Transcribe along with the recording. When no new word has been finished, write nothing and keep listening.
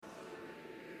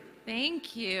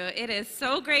Thank you. It is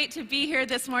so great to be here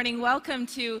this morning. Welcome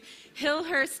to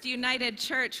Hillhurst United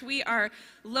Church. We are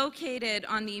located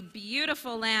on the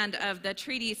beautiful land of the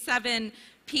Treaty 7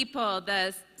 people,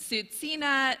 the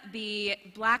Tsuut'ina, the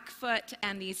Blackfoot,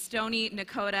 and the Stoney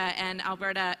Nakoda, and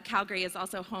Alberta. Calgary is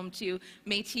also home to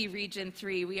Métis Region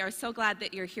 3. We are so glad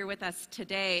that you're here with us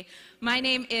today. My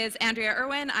name is Andrea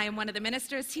Irwin. I am one of the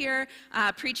ministers here.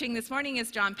 Preaching this morning is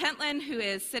John Pentland, who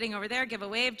is sitting over there. Give a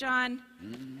wave, John.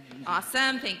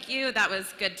 Awesome, thank you. That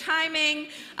was good timing.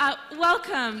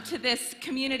 Welcome to this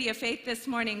community of faith this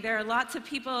morning. There are lots of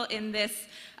people in this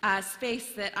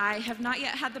space that I have not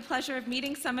yet had the pleasure of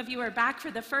meeting. Some of you are back for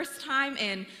the first time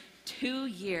in 2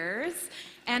 years,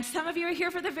 and some of you are here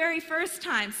for the very first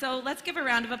time. So let's give a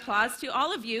round of applause to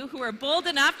all of you who are bold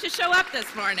enough to show up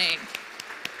this morning.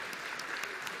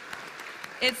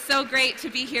 It's so great to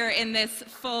be here in this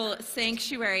full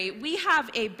sanctuary. We have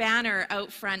a banner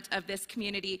out front of this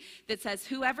community that says,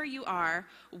 "Whoever you are,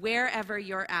 wherever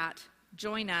you're at,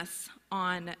 join us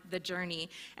on the journey."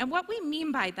 And what we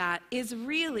mean by that is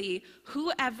really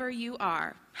whoever you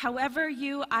are, however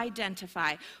you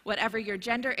identify, whatever your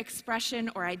gender expression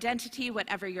or identity,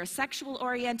 whatever your sexual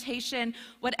orientation,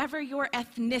 whatever your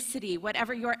ethnicity,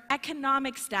 whatever your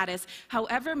economic status,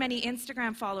 however many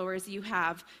Instagram followers you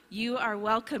have, you are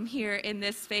welcome here in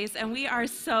this space, and we are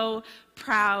so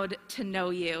proud to know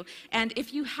you. And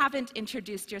if you haven't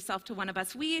introduced yourself to one of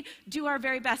us, we do our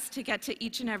very best to get to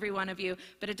each and every one of you,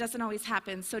 but it doesn't always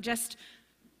happen. So just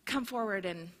come forward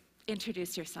and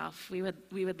introduce yourself. We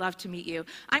would love to meet you.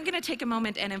 I'm going to take a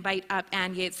moment and invite up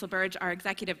Ann Yates-LaBerge, our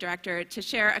Executive Director, to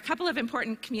share a couple of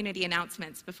important community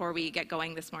announcements before we get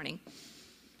going this morning.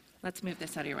 Let's move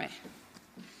this out of your way.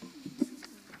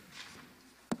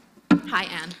 Hi,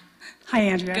 Ann. Hi,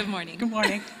 Andrea. Good morning. Good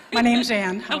morning. My name's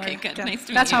Ann. Okay, good. Yeah, Nice to meet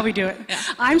you. That's how we do it. Yeah.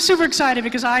 I'm super excited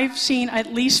because I've seen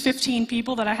at least 15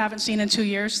 people that I haven't seen in 2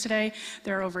 years today.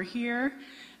 They're over here,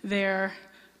 there.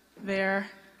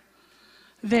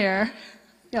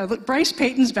 Yeah, look, Bryce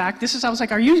Payton's back. I was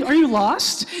like, are you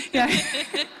lost? Yeah.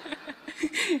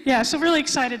 Yeah, so really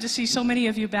excited to see so many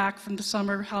of you back from the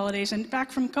summer holidays and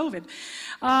back from COVID.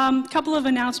 Couple of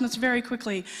announcements very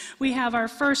quickly. We have our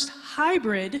first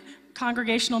hybrid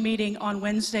congregational meeting on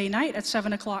Wednesday night at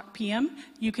 7:00 p.m.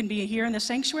 You can be here in the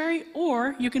sanctuary,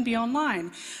 or you can be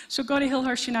online. So go to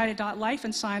hillhurstunited.life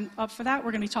and sign up for that.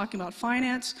 We're going to be talking about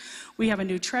finance. We have a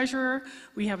new treasurer.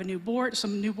 We have a new board,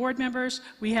 some new board members.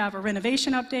 We have a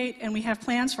renovation update, and we have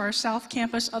plans for our South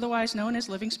Campus, otherwise known as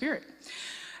Living Spirit.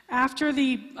 After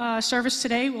the service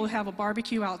today, we'll have a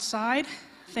barbecue outside.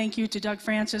 Thank you to Doug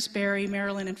Francis, Barry,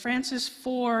 Marilyn, and Francis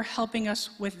for helping us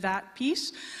with that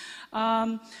piece.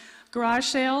 Garage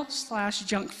sale /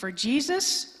 junk for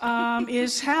Jesus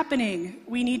is happening.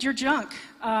 We need your junk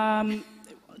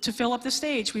to fill up the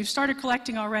stage. We've started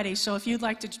collecting already, so if you'd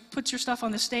like to put your stuff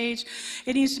on the stage,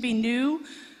 it needs to be new,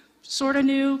 sort of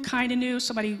new, kind of new.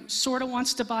 Somebody sort of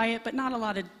wants to buy it, but not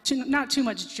not too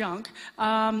much junk,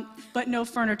 but no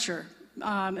furniture.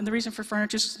 And the reason for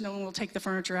furniture is no one will take the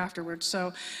furniture afterwards.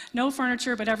 So no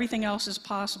furniture, but everything else is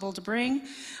possible to bring.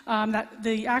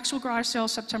 The actual garage sale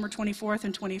is September 24th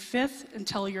and 25th, and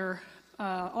tell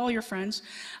all your friends.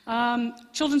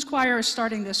 Children's choir is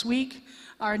starting this week.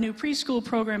 Our new preschool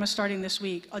program is starting this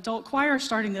week. Adult choir is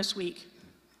starting this week.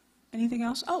 Anything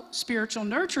else? Oh, spiritual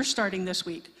nurture starting this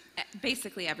week.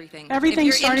 Basically everything.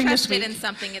 Everything's starting this week. If you're interested in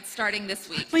something, it's starting this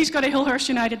week. Please go to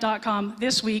hillhurstunited.com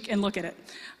this week and look at it.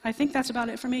 I think that's about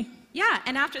it for me. Yeah,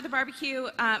 and after the barbecue,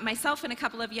 myself and a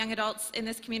couple of young adults in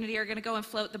this community are going to go and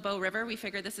float the Bow River. We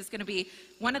figure this is going to be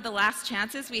one of the last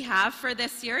chances we have for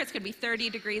this year. It's going to be 30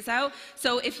 degrees out.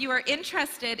 So if you are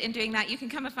interested in doing that, you can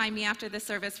come and find me after the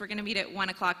service. We're going to meet at 1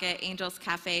 o'clock at Angels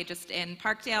Cafe just in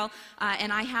Parkdale.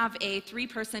 And I have a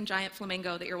 3-person giant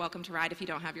flamingo that you're welcome to ride if you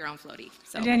don't have your own floaty.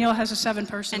 So. And Danielle has a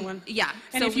 7-person one. Yeah.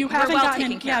 And so if you haven't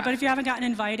but if you haven't gotten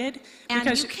invited, and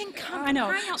because you can come. I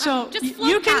know. So just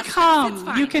you can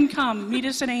come. You can come. Meet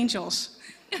us at Angels.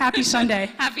 Happy Sunday.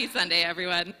 Happy Sunday,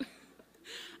 everyone.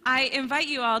 I invite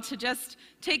you all to just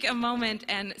take a moment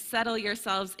and settle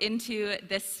yourselves into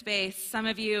this space. Some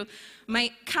of you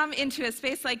might come into a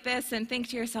space like this and think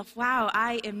to yourself, wow,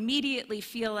 I immediately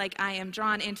feel like I am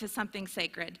drawn into something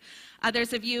sacred.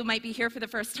 Others of you might be here for the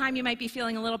first time. You might be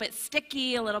feeling a little bit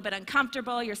sticky, a little bit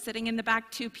uncomfortable. You're sitting in the back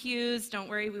 2 pews. Don't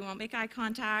worry, we won't make eye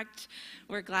contact.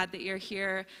 We're glad that you're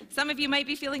here. Some of you might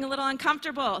be feeling a little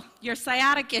uncomfortable. Your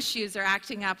sciatic issues are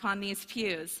acting up on these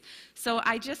pews. So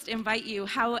I just invite you,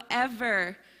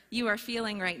 however you are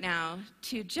feeling right now,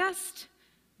 to just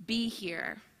be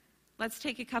here. Let's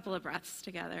take a couple of breaths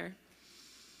together.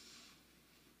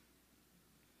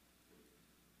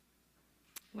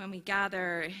 When we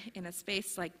gather in a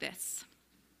space like this,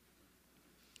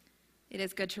 it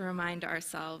is good to remind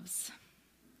ourselves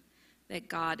that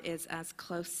God is as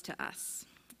close to us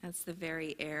as the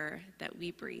very air that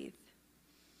we breathe.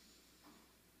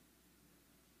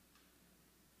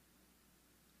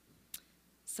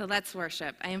 So let's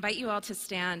worship. I invite you all to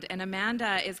stand, and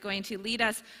Amanda is going to lead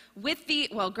us with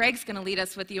Greg's going to lead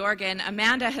us with the organ.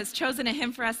 Amanda has chosen a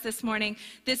hymn for us this morning.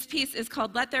 This piece is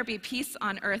called Let There Be Peace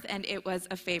on Earth, and it was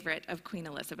a favorite of Queen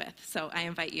Elizabeth. So I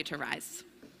invite you to rise.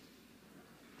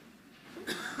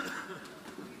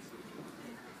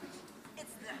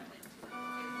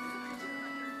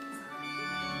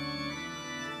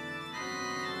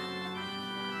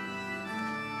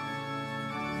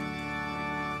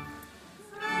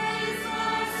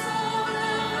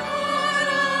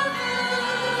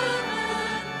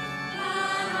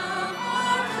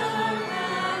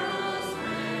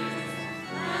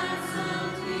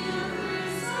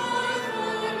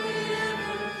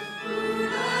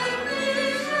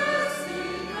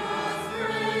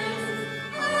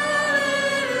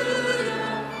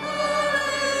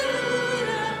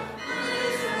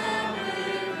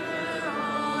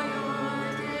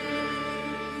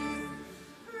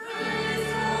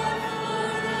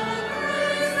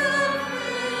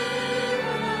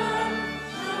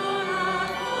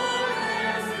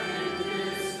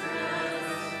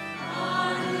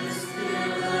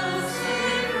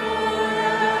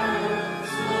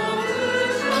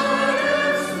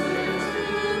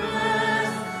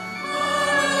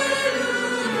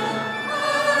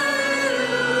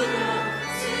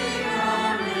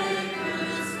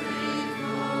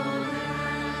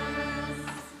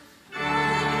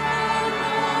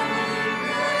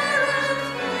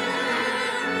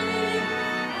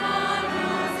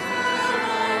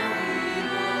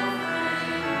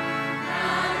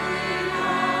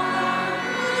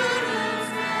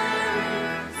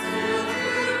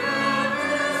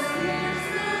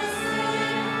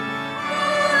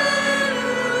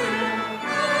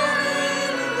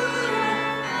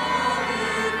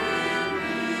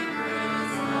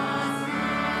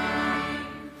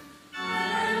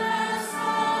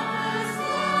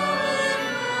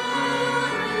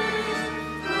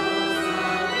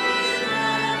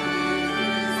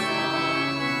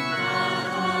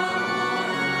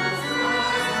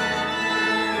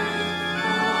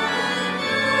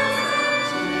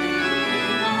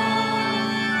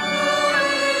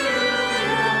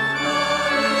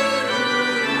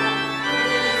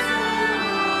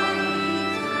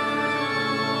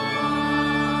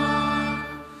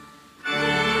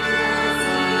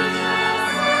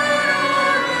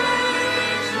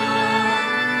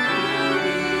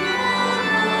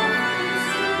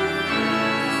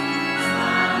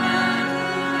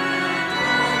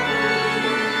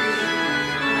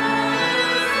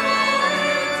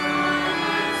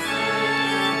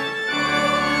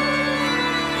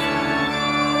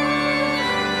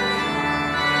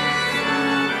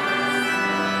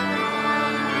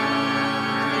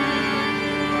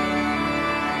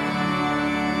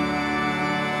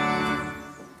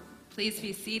 Please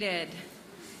be seated.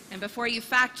 And before you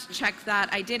fact check that,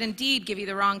 I did indeed give you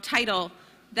the wrong title.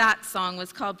 That song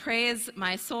was called Praise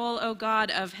My Soul, O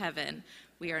God of Heaven.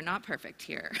 We are not perfect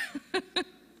here.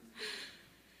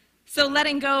 So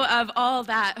letting go of all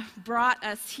that brought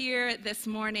us here this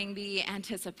morning, the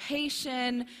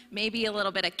anticipation, maybe a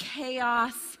little bit of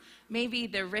chaos, maybe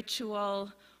the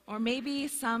ritual, or maybe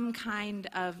some kind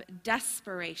of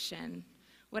desperation.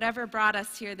 Whatever brought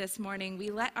us here this morning, we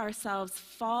let ourselves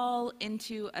fall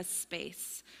into a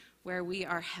space where we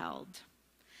are held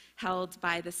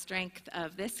by the strength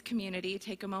of this community.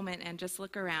 Take a moment and just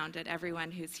look around at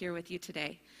everyone who's here with you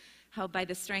today. Held by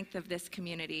the strength of this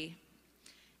community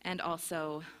and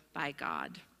also by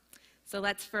God. So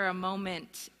let's for a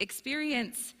moment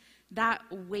experience that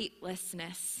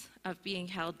weightlessness of being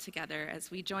held together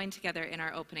as we join together in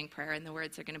our opening prayer, and the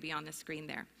words are going to be on the screen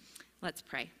there. Let's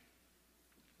pray.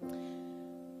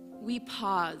 We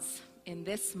pause in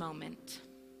this moment.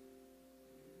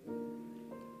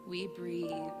 We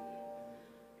breathe.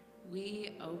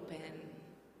 We open.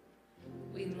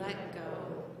 We let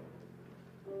go.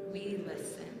 We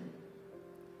listen.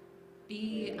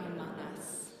 Be among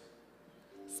us.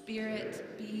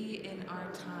 Spirit, be in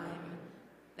our time,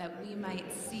 that we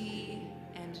might see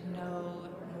and know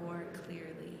more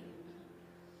clearly.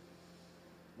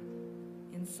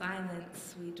 In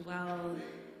silence, we dwell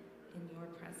in your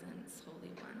presence, Holy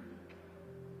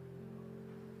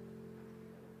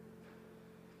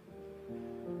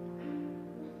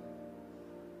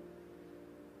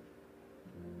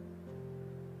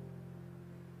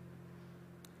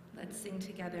One. Let's sing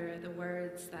together the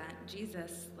words that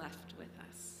Jesus left with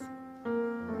us.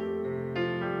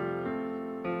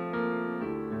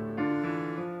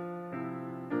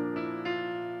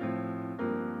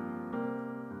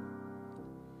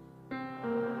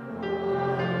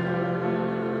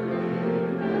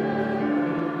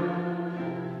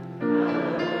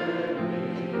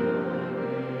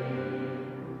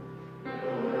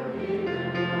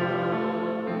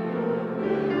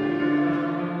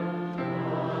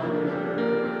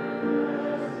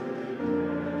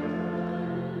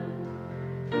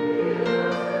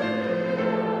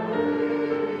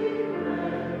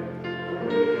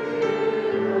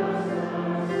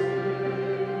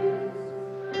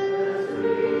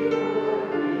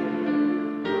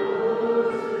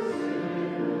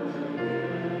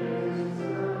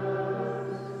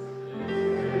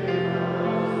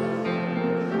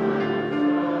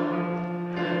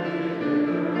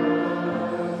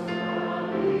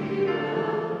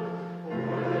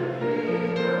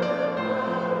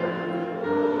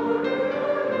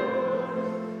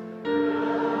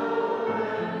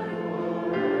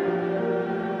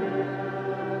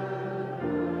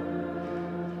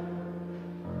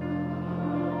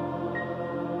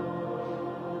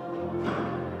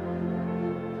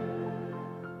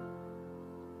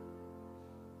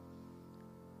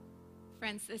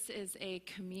 Friends, this is a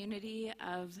community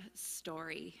of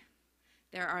story.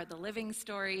 There are the living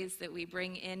stories that we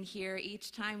bring in here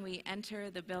each time we enter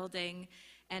the building,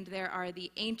 and there are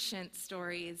the ancient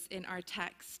stories in our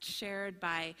text shared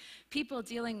by people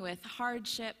dealing with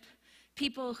hardship,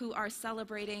 people who are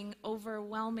celebrating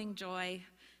overwhelming joy,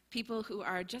 people who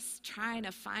are just trying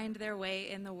to find their way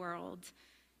in the world,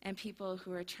 and people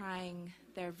who are trying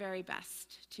their very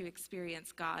best to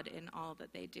experience God in all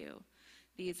that they do.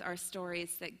 These are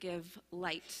stories that give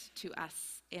light to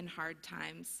us in hard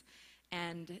times,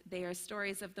 and they are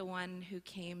stories of the one who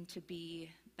came to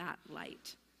be that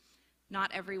light.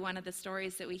 Not every one of the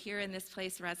stories that we hear in this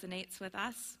place resonates with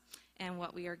us and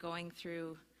what we are going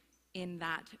through in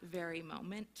that very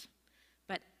moment,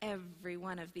 but every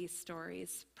one of these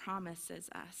stories promises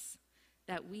us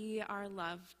that we are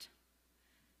loved,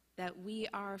 that we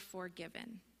are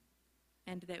forgiven,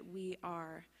 and that we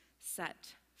are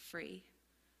set free.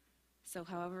 So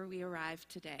however we arrive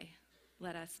today,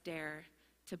 let us dare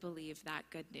to believe that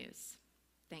good news.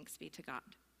 Thanks be to God.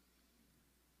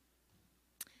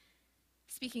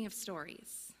 Speaking of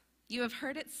stories, you have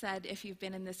heard it said, if you've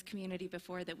been in this community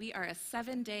before, that we are a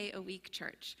 7-day-a-week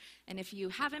church. And if you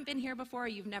haven't been here before,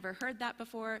 you've never heard that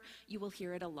before, you will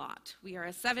hear it a lot. We are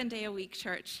a 7-day-a-week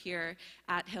church here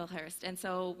at Hillhurst. And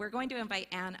so we're going to invite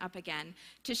Anne up again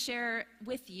to share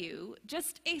with you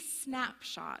just a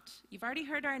snapshot. You've already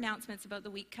heard our announcements about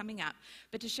the week coming up,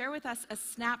 but to share with us a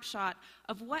snapshot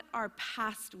of what our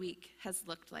past week has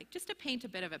looked like, just to paint a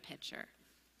bit of a picture.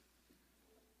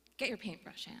 Get your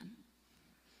paintbrush, Anne.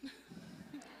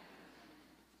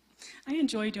 I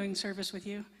enjoy doing service with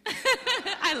you.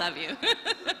 I love you.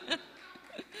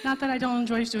 Not that I don't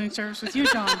enjoy doing service with you,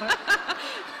 John, but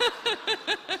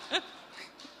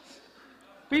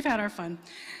we've had our fun.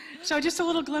 So just a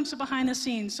little glimpse of behind the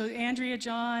scenes. So Andrea,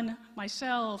 John,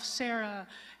 myself, Sarah,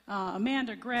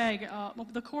 Amanda, Greg,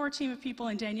 the core team of people,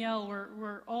 and Danielle,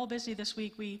 we're all busy this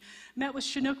week. We met with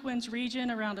Chinookwine's region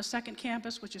around a second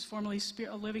campus, which is formerly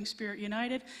Living Spirit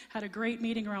United. Had a great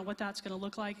meeting around what that's going to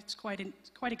look like. It's quite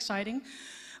exciting.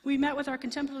 We met with our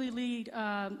contemporary lead,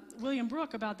 William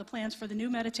Brook, about the plans for the new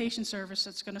meditation service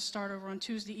that's going to start over on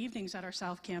Tuesday evenings at our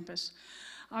South Campus.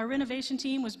 Our renovation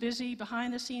team was busy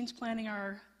behind the scenes planning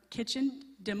our kitchen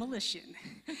demolition.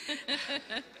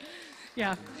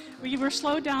 Yeah, we were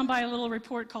slowed down by a little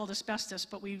report called asbestos,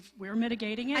 but we're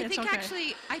mitigating it.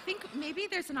 I think maybe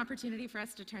there's an opportunity for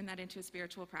us to turn that into a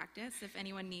spiritual practice. If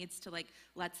anyone needs to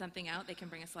let something out, they can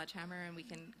bring a sledgehammer and we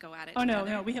can go at it together.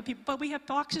 No, we have people, but we have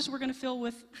boxes we're going to fill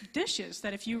with dishes.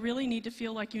 That if you really need to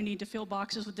feel like you need to fill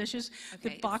boxes with dishes, okay,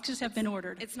 the boxes have been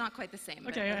ordered. It's not quite the same,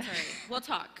 but okay. That's all right. We'll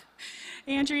talk.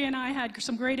 Andrea and I had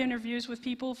some great interviews with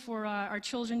people for our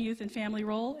children, youth, and family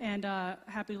role, and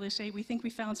happy to say we think we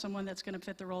found someone that's going to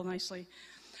fit the role nicely.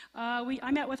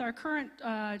 I met with our current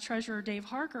treasurer, Dave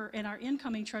Harker, and our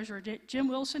incoming treasurer, Jim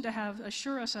Wilson, to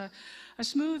assure us a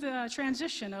smooth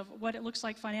transition of what it looks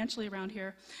like financially around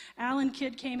here. Alan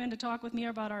Kidd came in to talk with me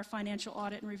about our financial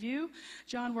audit and review.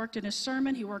 John worked in his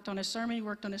sermon. He worked on his sermon. He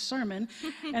worked on his sermon.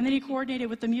 And then he coordinated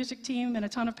with the music team and a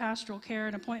ton of pastoral care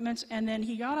and appointments. And then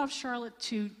he got off Charlotte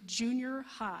to junior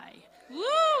high.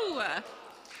 Woo!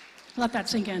 Let that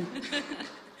sink in.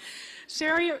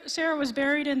 Sarah was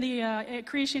buried in the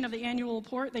creation of the annual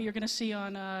report that you're going to see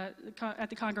on, at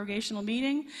the congregational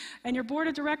meeting. And your board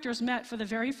of directors met for the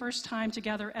very first time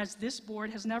together, as this board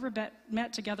has never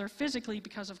met together physically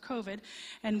because of COVID.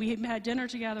 And we had dinner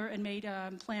together and made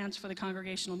plans for the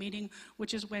congregational meeting,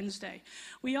 which is Wednesday.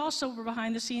 We also were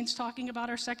behind the scenes talking about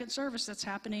our second service that's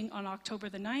happening on October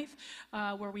the 9th,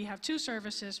 where we have two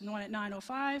services, one at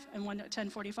 9:05 and one at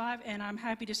 10:45. And I'm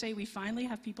happy to say we finally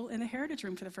have people in the Heritage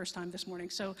Room for the first time this morning.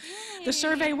 So Yay. the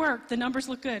survey worked, the numbers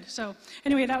look good. So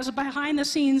anyway, that was a behind the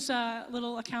scenes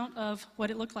little account of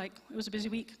what it looked like. It was a busy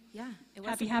week. Yeah, it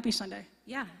was Happy Sunday.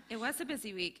 Yeah, it was a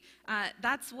busy week.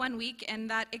 That's one week, and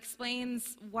that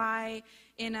explains why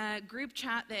in a group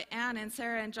chat that Anne and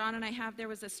Sarah and John and I have, there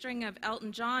was a string of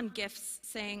Elton John gifts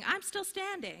saying, "I'm still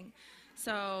standing."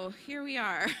 So here we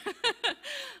are.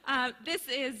 This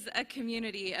is a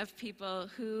community of people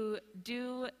who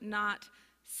do not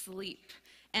sleep.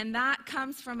 And that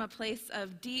comes from a place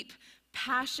of deep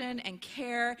passion and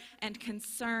care and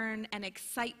concern and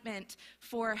excitement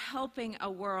for helping a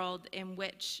world in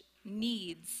which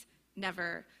needs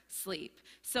never sleep.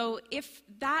 So if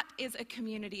that is a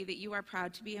community that you are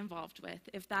proud to be involved with,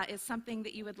 if that is something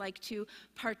that you would like to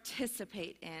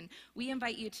participate in, we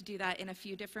invite you to do that in a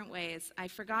few different ways. I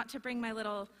forgot to bring my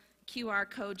little QR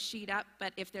code sheet up,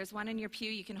 but if there's one in your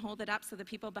pew, you can hold it up so the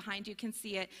people behind you can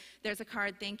see it. There's a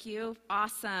card, thank you,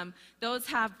 awesome. Those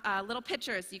have little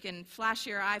pictures. You can flash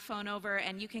your iPhone over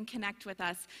and you can connect with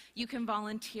us. You can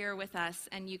volunteer with us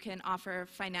and you can offer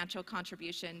financial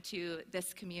contribution to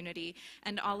this community.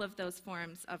 And all of those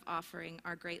forms of offering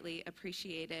are greatly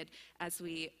appreciated as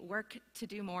we work to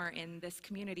do more in this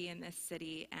community, in this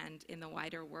city, and in the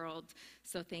wider world.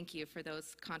 So thank you for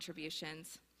those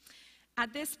contributions.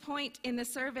 At this point in the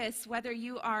service, whether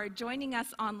you are joining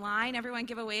us online, everyone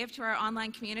give a wave to our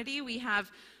online community. We have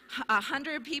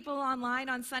 100 people online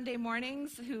on Sunday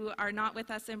mornings who are not with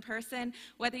us in person.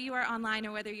 Whether you are online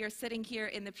or whether you're sitting here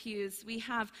in the pews, we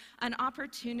have an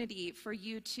opportunity for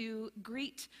you to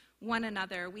greet one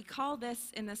another. We call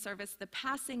this in the service the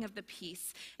passing of the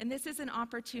peace. And this is an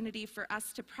opportunity for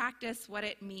us to practice what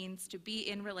it means to be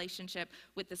in relationship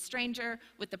with the stranger,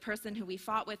 with the person who we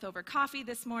fought with over coffee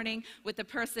this morning, with the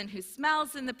person who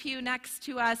smells in the pew next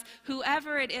to us,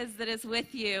 whoever it is that is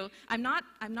with you. I'm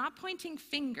not pointing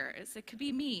fingers. It could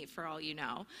be me for all you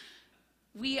know.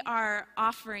 We are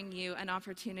offering you an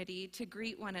opportunity to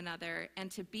greet one another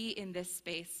and to be in this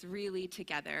space really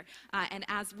together. And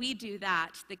as we do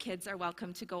that, the kids are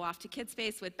welcome to go off to Kids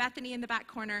Space with Bethany in the back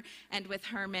corner and with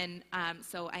Herman.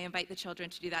 So I invite the children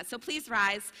to do that. So please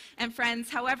rise. And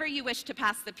friends, however you wish to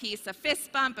pass the peace, a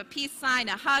fist bump, a peace sign,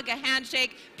 a hug, a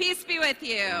handshake, peace be with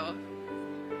you.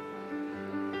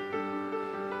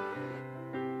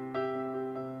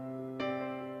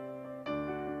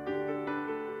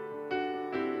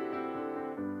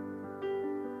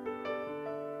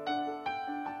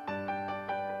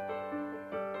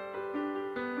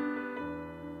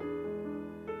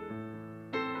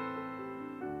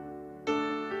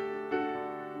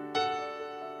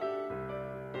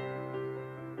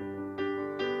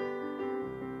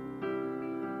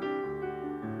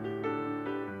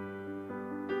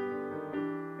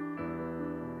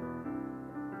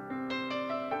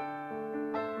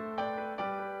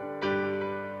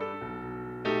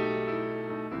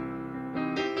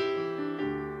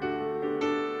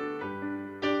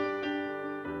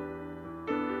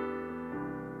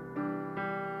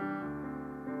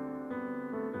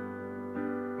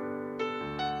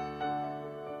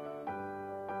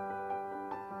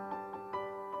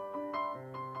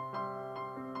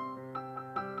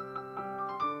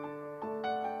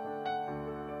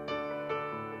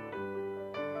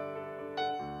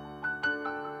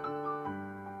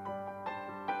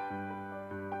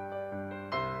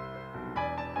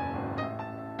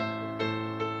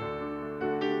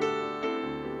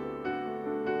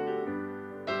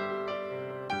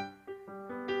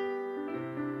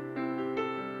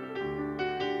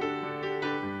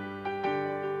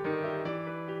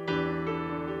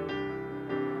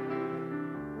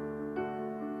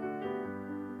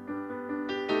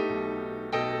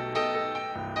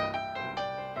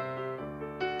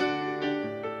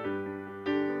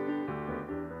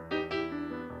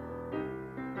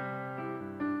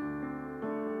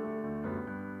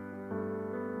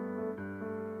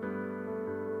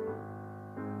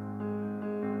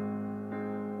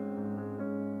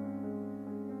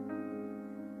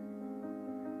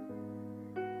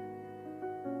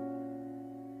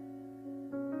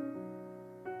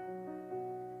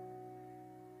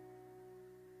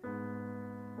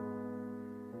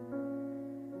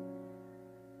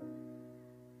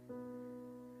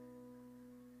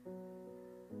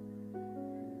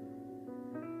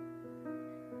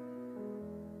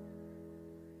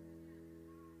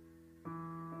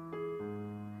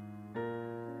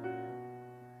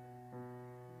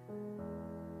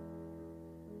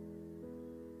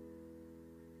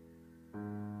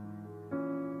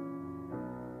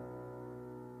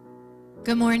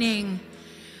 Good morning.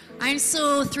 I'm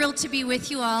so thrilled to be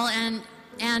with you all, and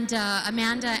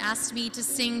Amanda asked me to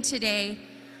sing today.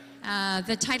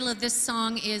 The title of this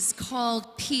song is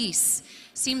called Peace.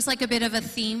 Seems like a bit of a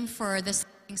theme for this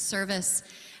service.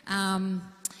 And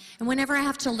whenever I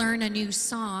have to learn a new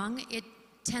song, it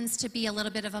tends to be a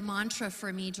little bit of a mantra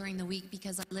for me during the week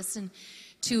because I listen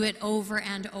to it over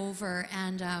and over.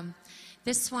 And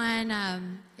this one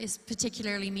is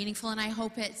particularly meaningful, and I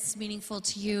hope it's meaningful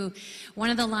to you.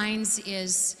 One of the lines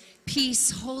is,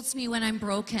 "Peace holds me when I'm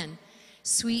broken,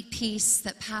 sweet peace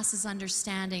that passes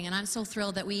understanding." And I'm so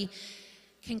thrilled that we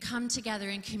can come together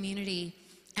in community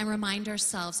and remind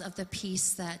ourselves of the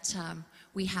peace that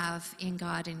we have in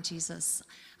God and Jesus.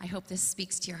 I hope this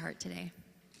speaks to your heart today.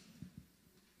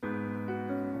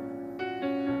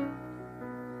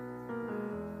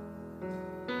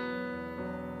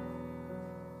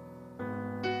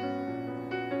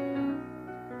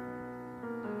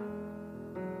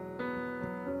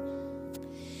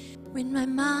 When my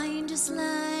mind is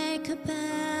like a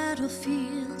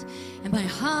battlefield and my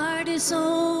heart is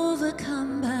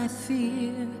overcome by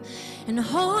fear and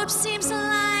hope seems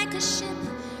like a ship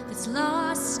that's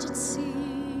lost at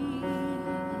sea,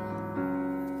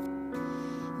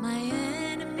 my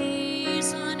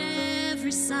enemies on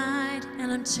every side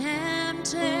and I'm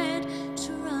tempted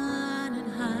to run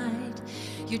and hide,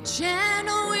 your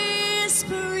gentle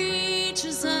whisper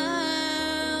reaches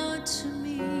out to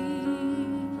me.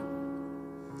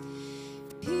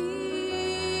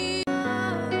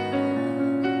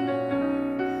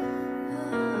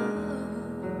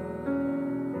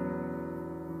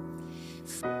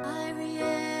 Fiery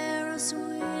arrows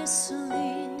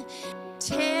whistling,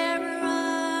 terror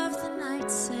of the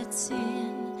night sets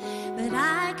in, but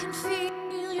I can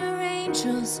feel your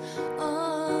angels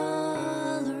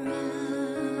all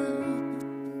around.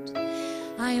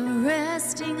 I am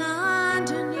resting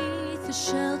underneath the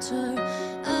shelter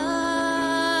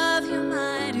of your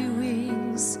mighty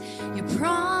wings. Your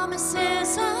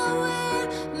promises are where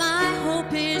my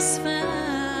hope is found.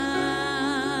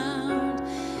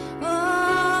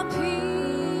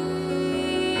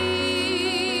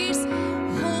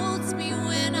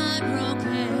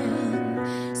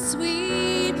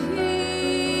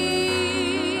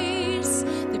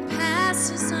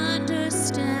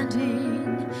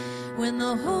 When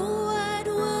the whole wide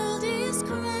world is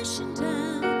crashing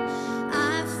down,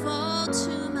 I fall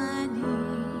to my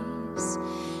knees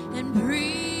and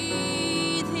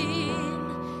breathe in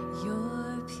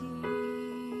your peace.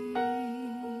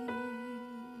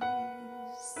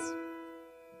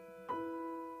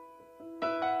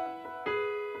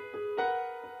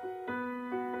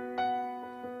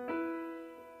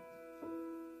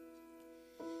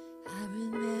 I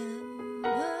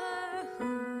remember who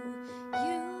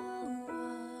you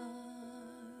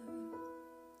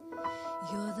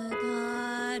You're the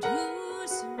God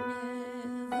who's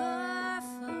never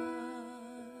far,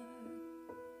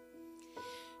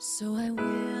 so I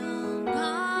will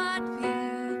not be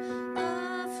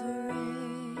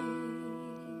afraid.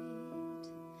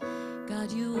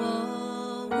 God, you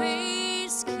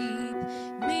always keep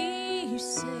me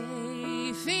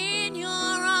safe in your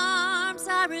arms.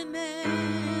 I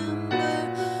remember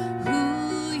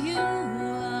who you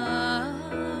are.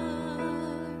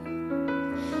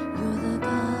 You're the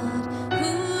God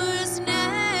who's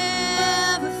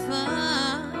never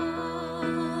far,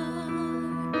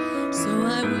 so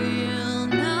I will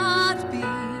not be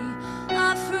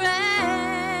afraid.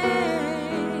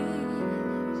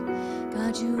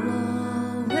 God, you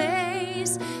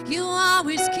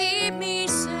always keep me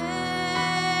safe.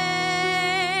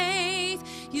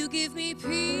 You give me peace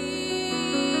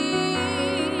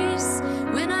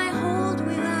when I hold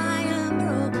when I am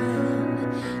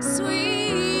broken,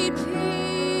 sweet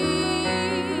peace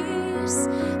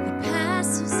that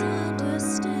passes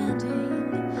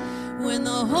understanding. When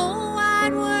the whole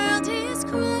wide world is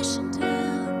crashing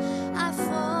down, I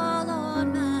fall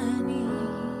on my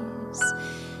knees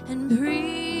and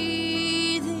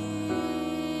breathe in.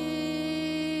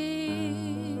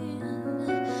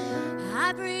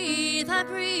 I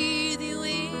breathe you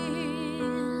in.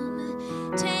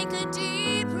 Take a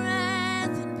deep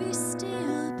breath and be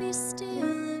still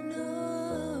and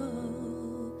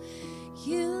know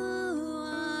you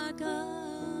are God.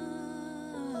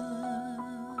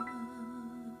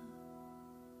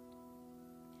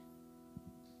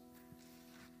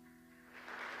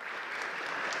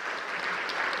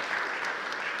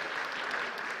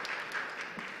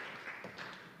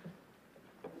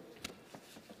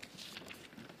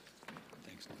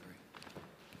 Thanks, Larry.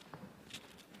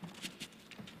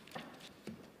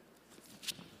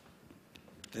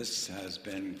 This has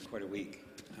been quite a week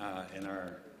in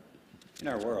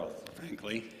our world,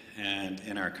 frankly, and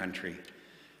in our country.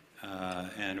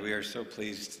 And we are so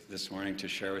pleased this morning to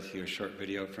share with you a short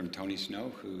video from Tony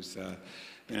Snow, who's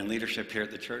been in leadership here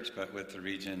at the church, but with the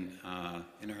region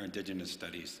in our Indigenous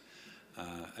studies,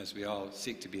 as we all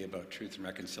seek to be about truth and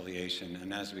reconciliation.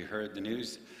 And as we heard the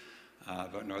news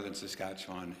about Northern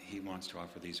Saskatchewan, he wants to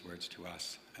offer these words to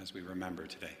us as we remember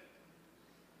today.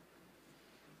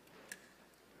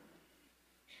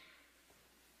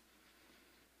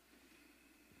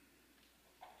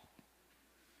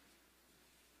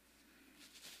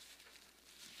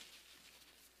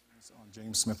 On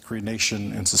James Smith Cree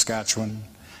Nation in Saskatchewan,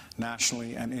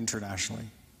 nationally and internationally.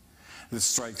 This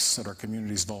strikes at our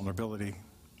community's vulnerability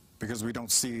because we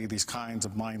don't see these kinds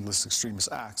of mindless extremist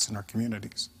acts in our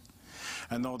communities.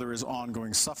 And though there is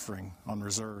ongoing suffering on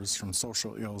reserves from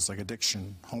social ills like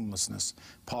addiction, homelessness,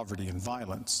 poverty, and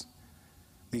violence,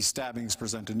 these stabbings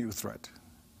present a new threat,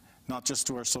 not just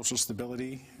to our social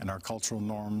stability and our cultural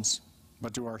norms,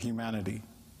 but to our humanity.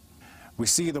 We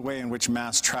see the way in which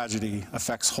mass tragedy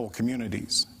affects whole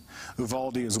communities.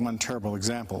 Uvalde is one terrible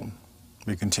example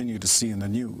we continue to see in the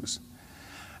news.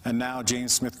 And now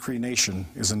James Smith Cree Nation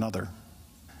is another.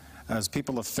 As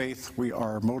people of faith, we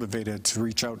are motivated to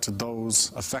reach out to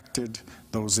those affected,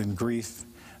 those in grief,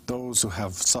 those who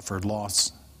have suffered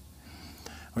loss.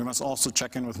 We must also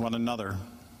check in with one another,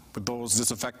 with those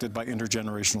disaffected by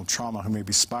intergenerational trauma who may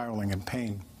be spiraling in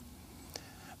pain.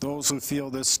 Those who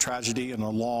feel this tragedy in a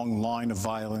long line of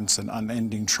violence and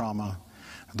unending trauma,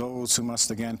 those who must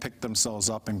again pick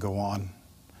themselves up and go on.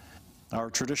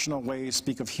 Our traditional ways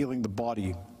speak of healing the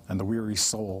body and the weary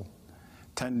soul,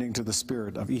 tending to the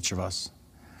spirit of each of us,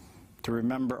 to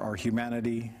remember our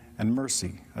humanity and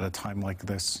mercy at a time like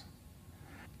this.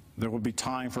 There will be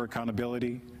time for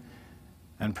accountability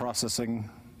and processing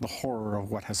the horror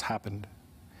of what has happened.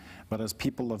 But as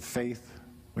people of faith,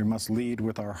 we must lead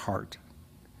with our heart.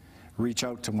 Reach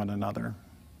out to one another.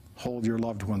 Hold your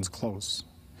loved ones close.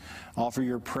 Offer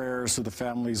your prayers to the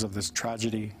families of this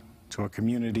tragedy, to a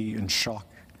community in shock,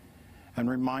 and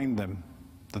remind them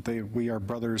that we are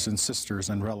brothers and sisters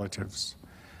and relatives,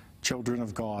 children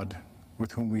of God,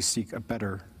 with whom we seek a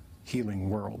better, healing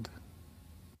world.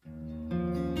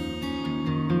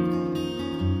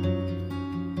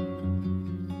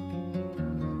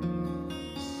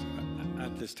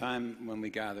 At this time, when we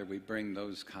gather, we bring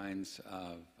those kinds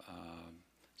of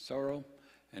sorrow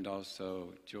and also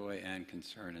joy and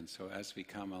concern. And so as we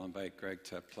come, I'll invite Greg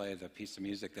to play the piece of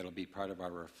music that'll be part of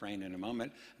our refrain in a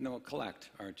moment, and then we'll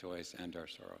collect our joys and our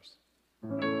sorrows.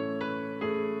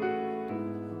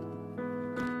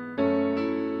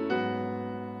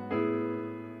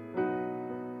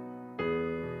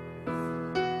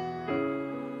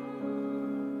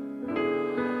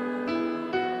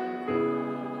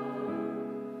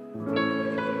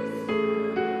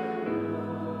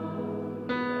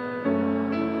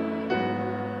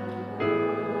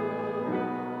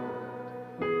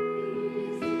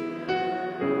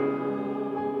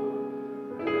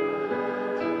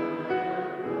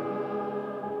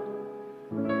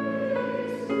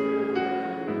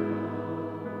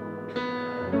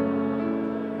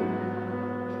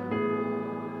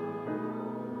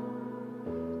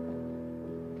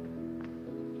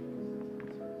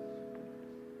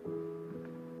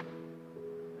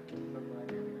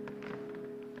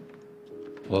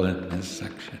 Well, in this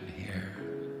section here,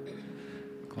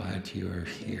 glad you are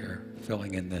here.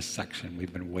 Filling in this section,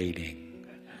 we've been waiting.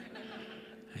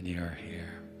 And you are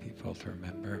here. People to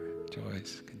remember,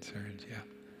 joys, concerns, yeah.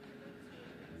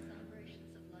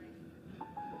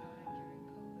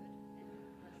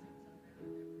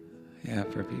 Yeah,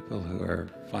 for people who are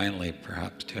finally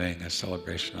perhaps doing a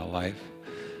celebration of life,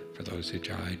 for those who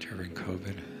died during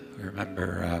COVID. We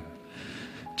remember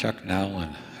Chuck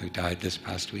Nowlin, who died this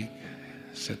past week.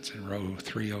 Sits in row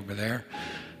 3 over there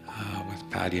with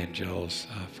Patty and Jill's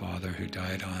father, who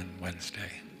died on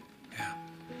Wednesday. Yeah.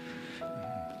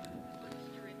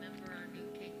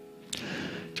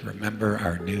 To remember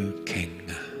our new king.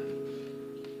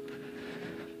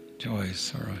 Joys,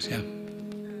 sorrows, yeah.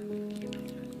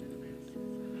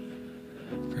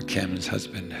 For Kim's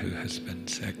husband, who has been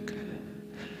sick.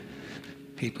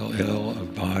 People ill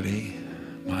of body,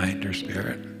 mind, or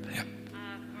spirit.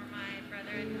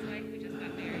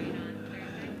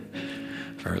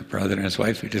 For the brother and his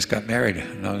wife who just got married,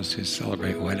 and those who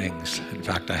celebrate weddings. In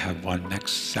fact, I have one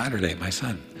next Saturday, my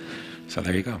son. So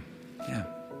there you go. Yeah.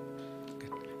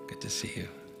 Good to see you.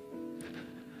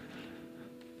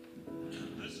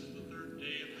 This is the third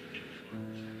day of the Kidney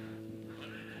March.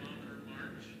 100-kilometer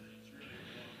march. It's really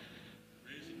long.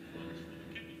 Raising funds for the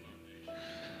Kidney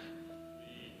Foundation.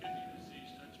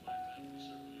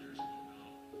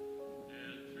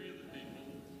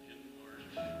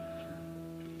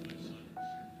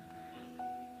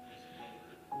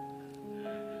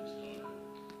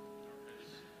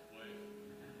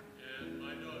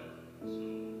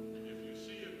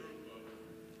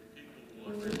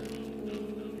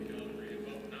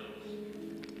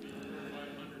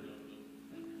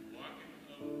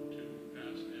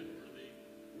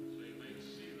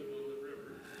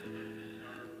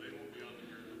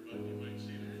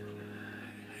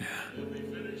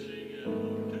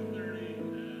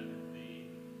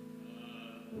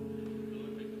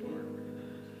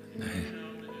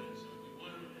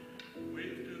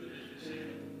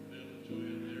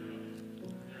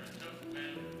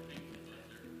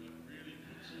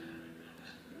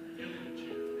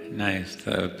 Nice.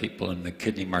 The people in the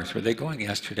kidney marks, were they going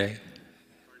yesterday?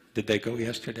 Did they go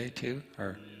yesterday too?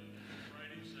 Or?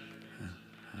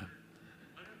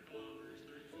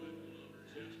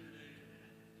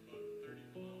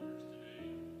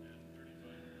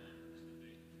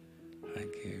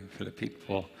 Thank you for the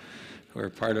people who are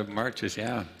part of marches,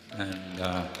 yeah, and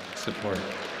support.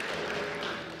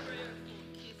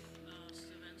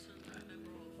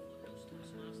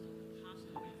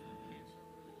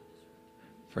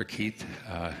 For Keith,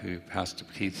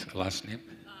 Keith's last name?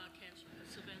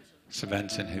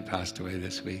 Svensson, who passed away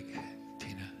this week.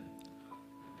 Tina.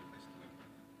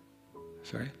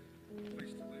 Sorry?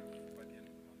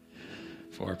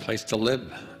 For a place to live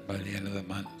by the end of the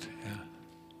month, yeah.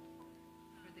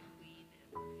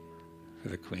 For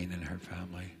the Queen and her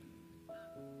family.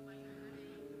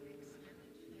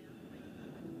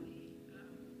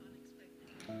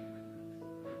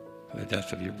 For the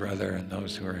death of your brother and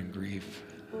those who are in grief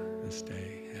this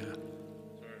day, yeah.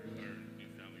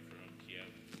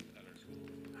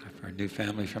 For our new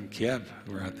family from Kiev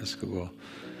who are at the school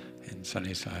in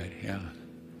Sunnyside, yeah. I'd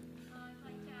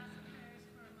like to ask prayers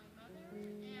for my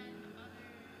mother and other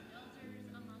elders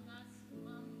among us.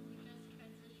 Mom, who just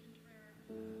transitioned her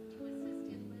to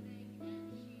assisted living,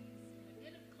 and she's in a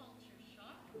bit of culture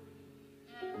shock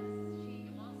as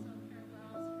she also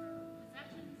farewells her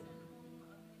possessions and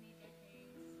home of many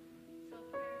decades. So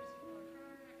prayers for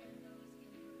her and those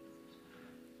in her position.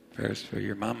 Prayers for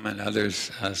your mom and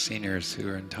others, seniors who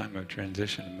are in time of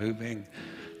transition, moving,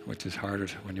 which is harder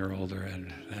when you're older,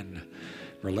 and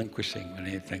relinquishing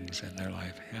many things in their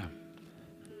life, yeah.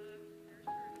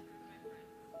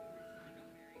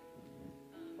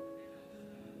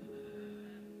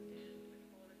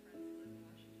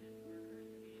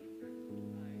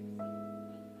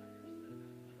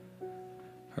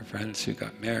 For friends who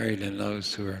got married and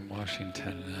those who are in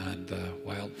Washington and the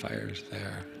wildfires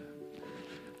there.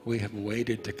 We have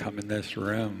waited to come in this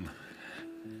room.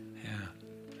 Yeah.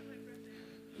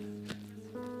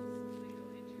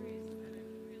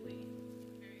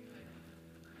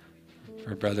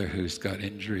 For a brother who's got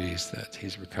injuries that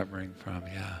he's recovering from,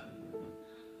 yeah.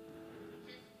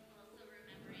 Also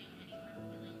remembering anyone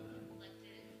feeling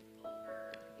conflicted over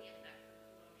the effects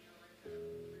of colonialism through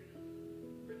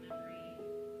remembering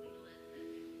legalists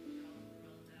and people across the Royal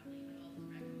Family, but also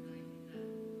recognizing that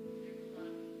there's a lot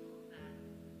of people that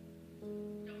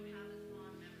don't have as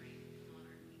fond memories of the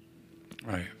monarchy.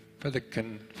 Right.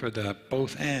 For the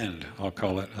both and, I'll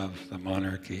call it, of the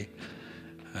monarchy,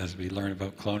 as we learn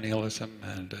about colonialism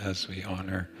and as we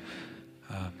honor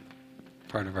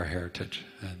part of our heritage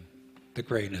and the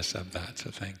greatness of that, so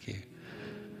thank you.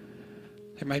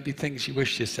 There might be things you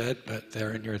wish you said, but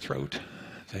they're in your throat.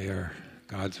 They are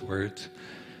God's words,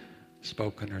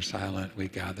 spoken or silent. We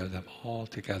gather them all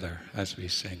together as we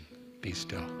sing, Be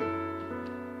Still.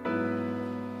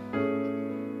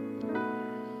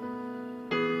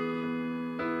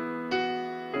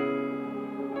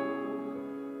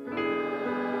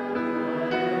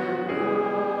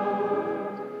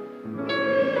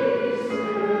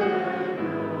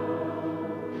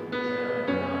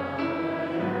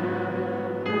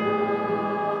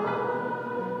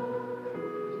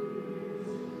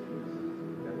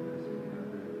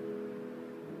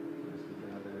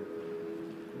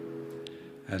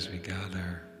 As we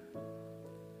gather,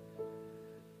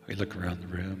 we look around the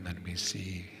room and we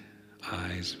see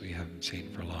eyes we haven't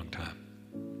seen for a long time.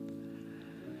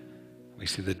 We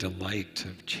see the delight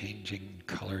of changing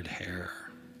colored hair.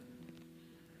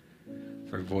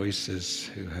 For voices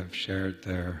who have shared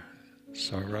their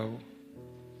sorrow,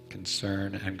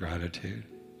 concern, and gratitude.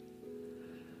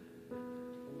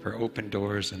 For open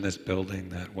doors in this building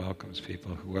that welcomes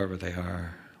people, whoever they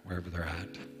are, wherever they're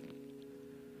at.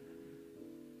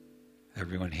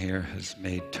 Everyone here has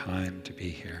made time to be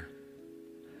here.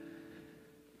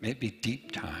 Maybe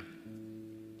deep time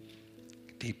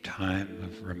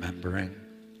of remembering,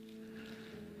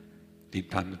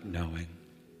 deep time of knowing,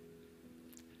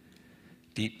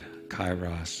 deep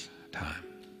kairos time.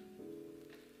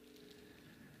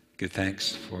 Give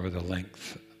thanks for the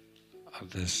length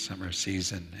of this summer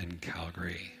season in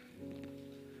Calgary,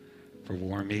 for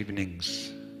warm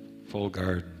evenings, full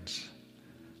gardens,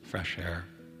 fresh air,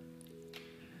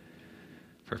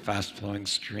 for fast-flowing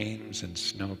streams and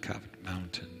snow-capped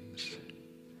mountains,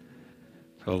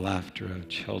 for the laughter of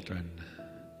children,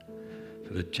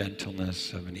 for the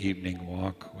gentleness of an evening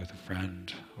walk with a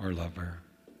friend or lover,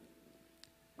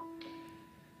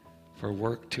 for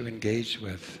work to engage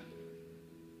with,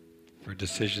 for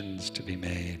decisions to be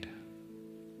made,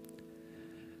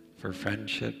 for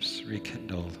friendships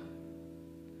rekindled,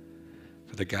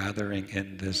 for the gathering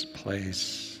in this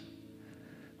place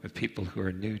with people who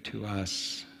are new to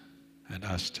us and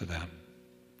us to them.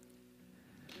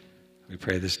 We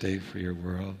pray this day for your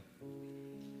world,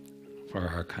 for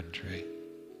our country,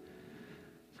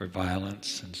 for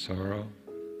violence and sorrow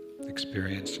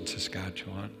experienced in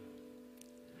Saskatchewan,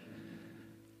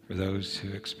 for those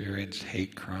who experience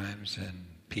hate crimes in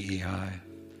PEI,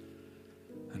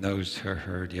 and those who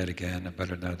heard yet again about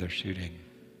another shooting.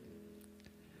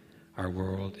 Our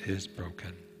world is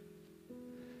broken.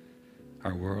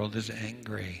 Our world is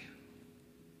angry.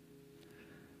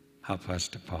 Help us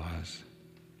to pause.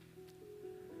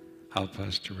 Help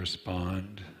us to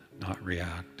respond, not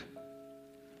react.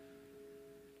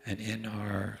 And in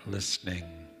our listening,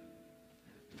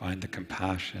 find the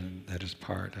compassion that is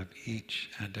part of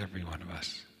each and every one of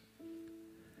us.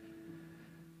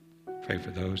 Pray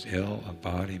for those ill of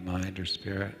body, mind, or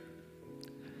spirit.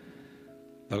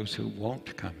 Those who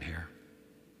won't come here.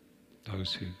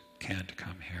 Those who can't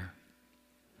come here.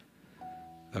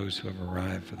 Those who have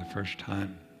arrived for the first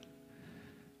time.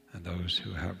 And those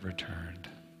who have returned.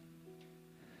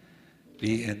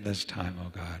 Be in this time, O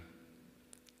God.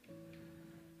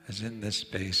 As in this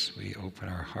space we open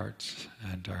our hearts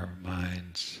and our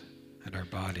minds and our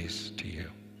bodies to you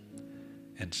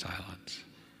in silence.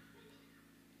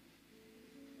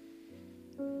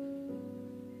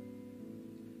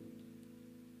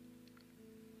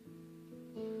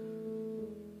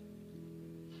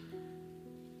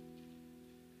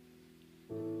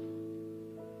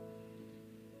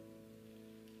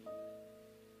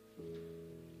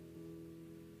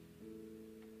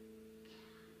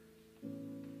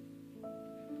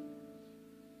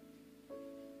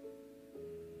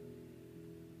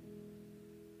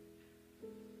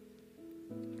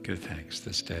 Give thanks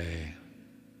this day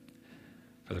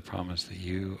for the promise that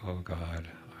you, O God,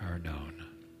 are known.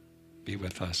 Be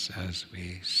with us as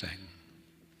we sing.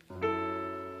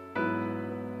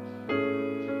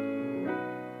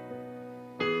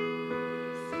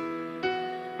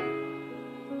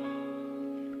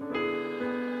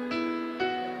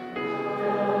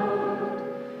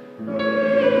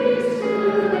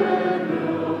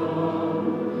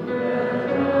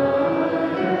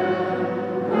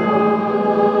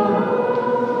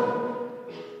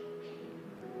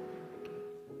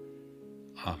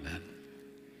 Amen.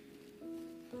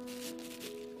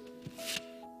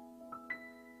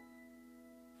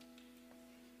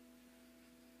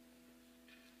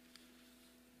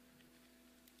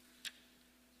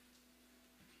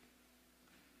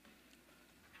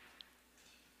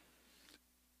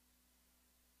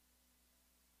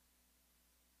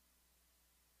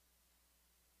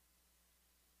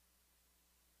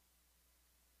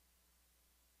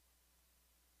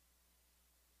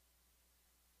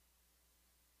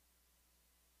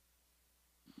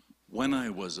 When I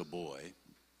was a boy,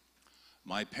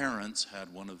 my parents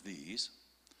had one of these,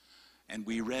 and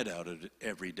we read out of it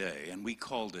every day, and we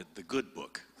called it the Good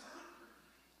Book.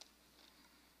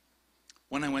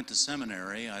 When I went to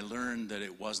seminary, I learned that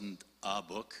it wasn't a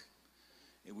book.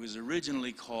 It was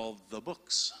originally called the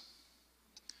Books.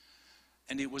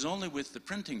 And it was only with the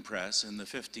printing press in the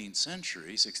 15th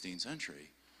century, 16th century,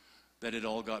 that it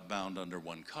all got bound under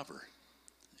one cover.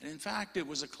 And in fact, it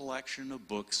was a collection of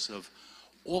books of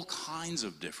all kinds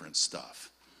of different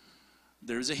stuff.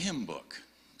 There's a hymn book,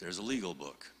 there's a legal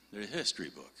book, there's a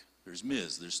history book, there's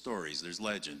myths, there's stories, there's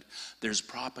legend, there's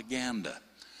propaganda.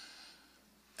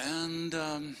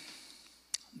 And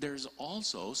there's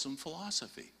also some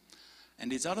philosophy.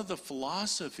 And it's out of the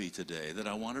philosophy today that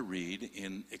I want to read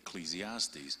in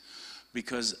Ecclesiastes,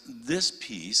 because this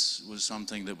piece was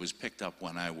something that was picked up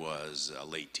when I was a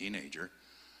late teenager,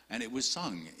 and it was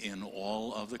sung in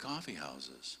all of the coffee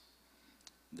houses.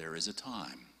 There is a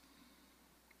time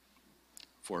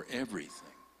for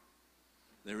everything.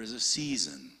 There is a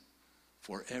season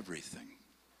for everything,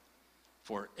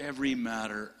 for every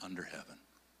matter under heaven.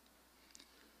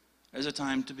 There's a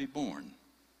time to be born,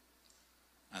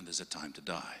 and there's a time to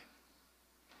die.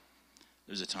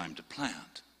 There's a time to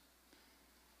plant,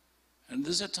 and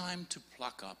there's a time to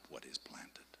pluck up what is planted.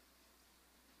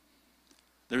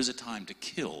 There's a time to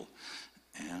kill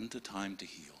and a time to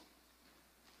heal.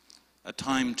 a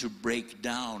time to break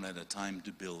down and a time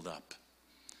to build up,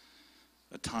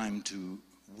 a time to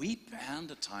weep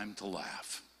and a time to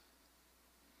laugh.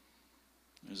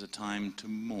 There's a time to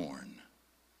mourn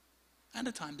and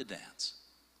a time to dance.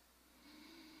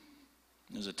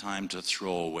 There's a time to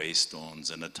throw away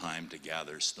stones and a time to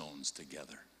gather stones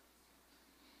together.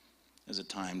 There's a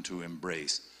time to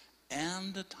embrace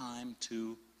and a time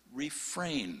to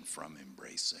refrain from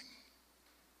embracing.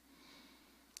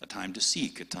 A time to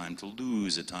seek, a time to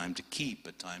lose, a time to keep,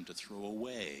 a time to throw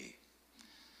away.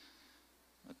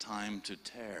 A time to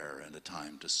tear and a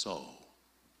time to sow.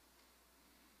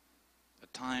 A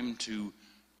time to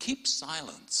keep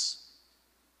silence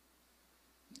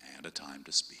and a time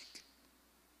to speak.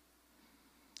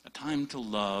 A time to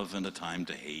love and a time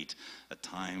to hate. A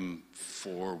time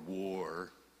for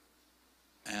war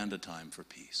and a time for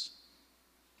peace.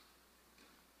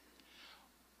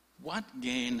 What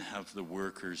gain have the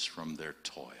workers from their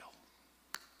toil?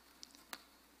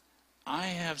 I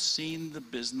have seen the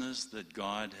business that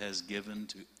God has given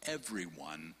to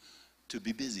everyone to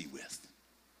be busy with.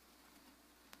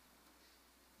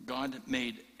 God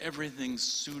made everything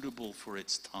suitable for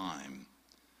its time,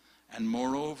 and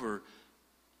moreover,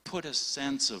 put a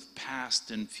sense of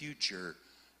past and future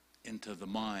into the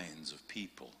minds of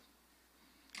people.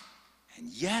 And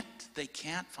yet, they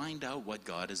can't find out what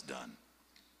God has done,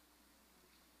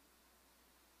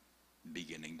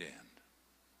 beginning to end.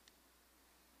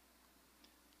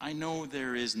 I know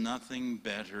there is nothing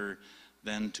better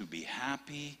than to be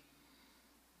happy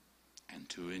and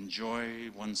to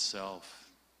enjoy oneself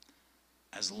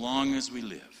as long as we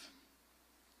live.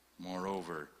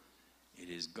 Moreover, it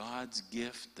is God's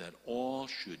gift that all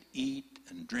should eat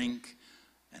and drink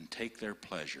and take their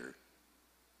pleasure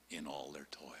in all their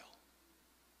toil.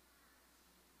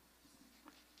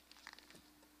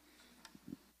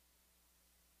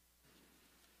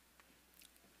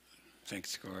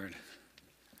 Thanks, Gord.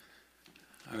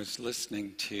 I was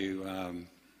listening to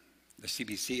the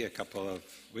CBC a couple of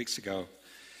weeks ago,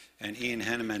 and Ian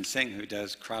Hanuman Singh, who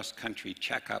does cross-country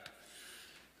checkup,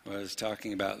 was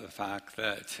talking about the fact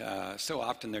that so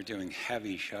often they're doing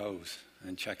heavy shows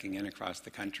and checking in across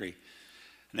the country.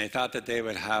 And they thought that they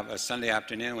would have a Sunday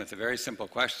afternoon with a very simple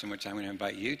question, which I'm going to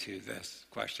invite you to this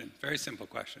question. Very simple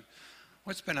question.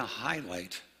 What's been a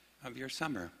highlight of your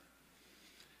summer?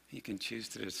 You can choose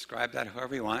to describe that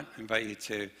however you want. I invite you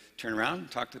to turn around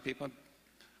and talk to people.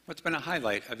 What's been a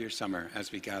highlight of your summer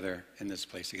as we gather in this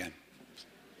place again?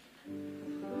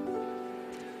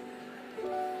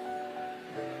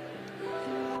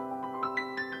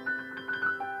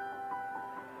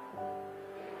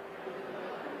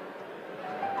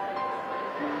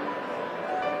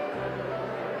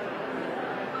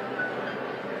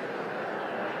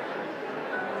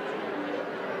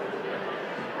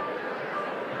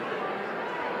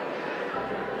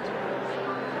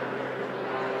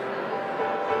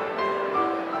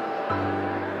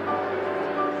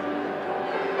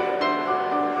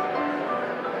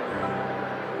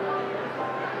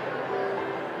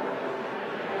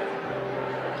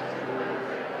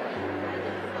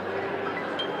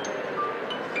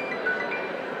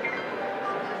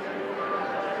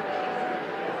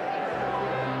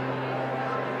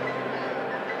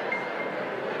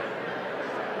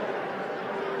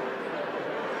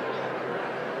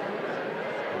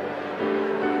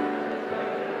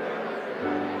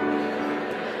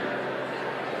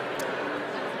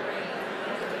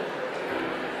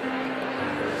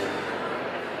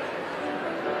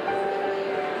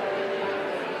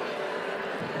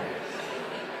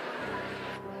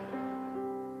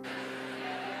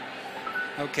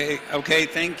 Okay,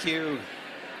 thank you.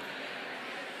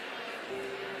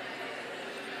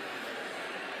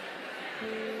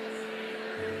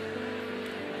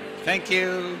 Thank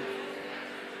you.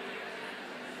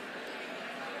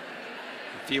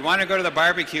 If you want to go to the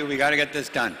barbecue, we got to get this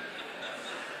done.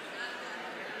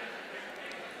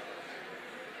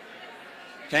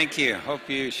 Thank you. Hope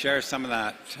you share some of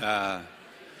that.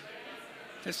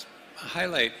 Just a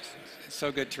highlight. It's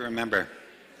so good to remember.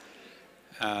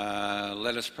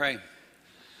 Let us pray.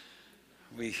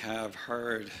 We have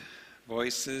heard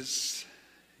voices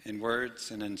in words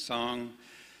and in song.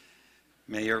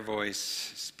 May your voice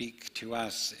speak to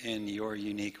us in your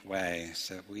unique way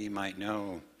so that we might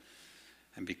know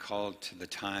and be called to the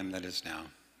time that is now.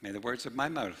 May the words of my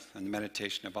mouth and the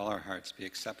meditation of all our hearts be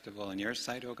acceptable in your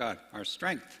sight, O God, our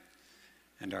strength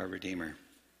and our Redeemer.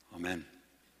 Amen.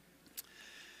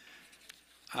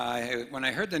 When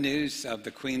I heard the news of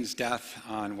the Queen's death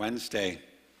on Wednesday,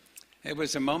 it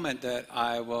was a moment that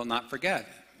I will not forget,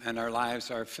 and our lives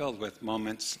are filled with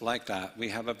moments like that. We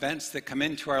have events that come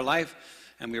into our life,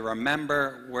 And we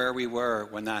remember where we were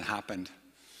when that happened.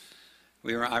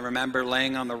 I remember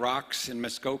laying on the rocks in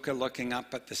Muskoka looking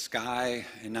up at the sky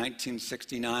in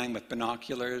 1969 with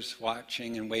binoculars,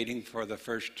 watching and waiting for the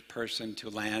first person to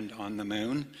land on the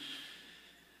moon.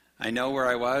 I know where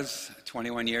I was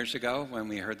 21 years ago when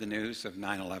we heard the news of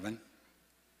 9/11.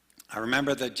 I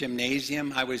remember the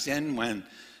gymnasium I was in when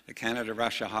the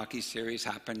Canada-Russia hockey series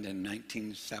happened in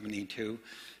 1972.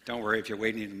 Don't worry if you're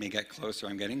waiting for me to get closer,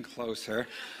 I'm getting closer.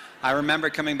 I remember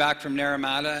coming back from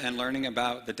Naramata and learning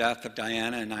about the death of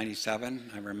Diana in 97.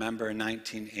 I remember in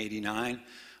 1989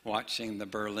 watching the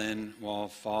Berlin Wall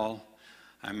fall.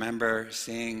 I remember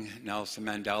seeing Nelson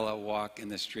Mandela walk in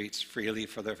the streets freely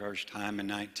for the first time in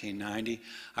 1990.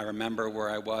 I remember where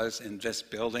I was in this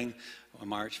building on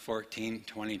March 14,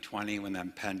 2020, when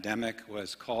the pandemic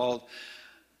was called.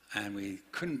 And we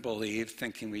couldn't believe,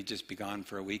 thinking we'd just be gone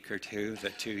for a week or two,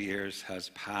 that 2 years has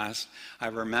passed. I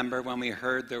remember when we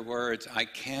heard the words, "I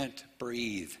can't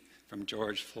breathe," from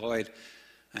George Floyd.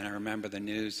 And I remember the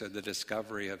news of the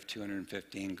discovery of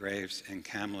 215 graves in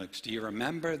Kamloops. Do you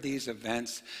remember these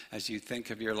events as you think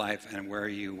of your life and where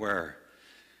you were?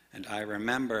 And I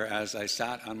remember as I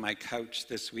sat on my couch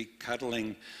this week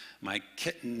cuddling my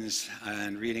kittens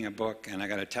and reading a book, and I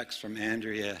got a text from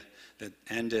Andrea that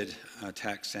ended a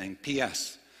text saying,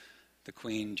 "P.S. the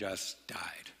Queen just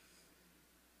died."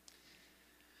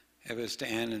 It was to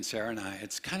Ann and Sarah and I.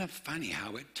 It's kind of funny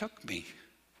how it took me.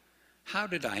 How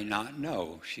did I not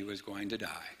know she was going to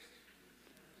die?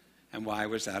 And why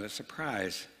was that a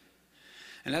surprise?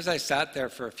 And as I sat there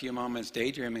for a few moments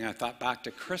daydreaming, I thought back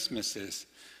to Christmases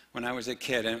when I was a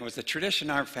kid. And it was a tradition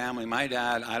in our family. My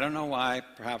dad, I don't know why,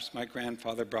 perhaps my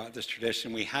grandfather brought this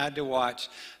tradition. We had to watch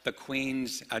the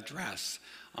Queen's address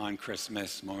on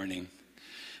Christmas morning.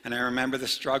 And I remember the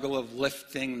struggle of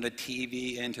lifting the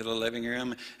TV into the living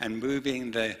room and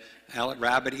moving the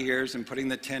rabbit ears and putting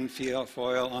the tin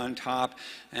foil on top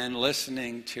and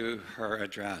listening to her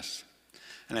address.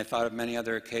 And I thought of many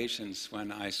other occasions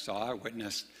when I saw or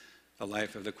witnessed the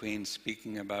life of the Queen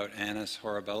speaking about annus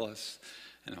horribilis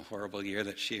and a horrible year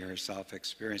that she herself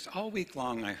experienced. All week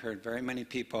long I heard very many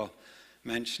people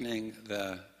mentioning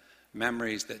the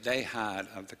memories that they had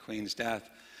of the Queen's death.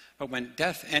 But when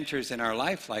death enters in our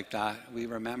life like that, we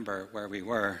remember where we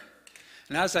were.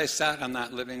 And as I sat on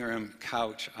that living room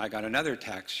couch, I got another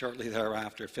text shortly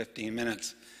thereafter, 15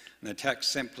 minutes. And the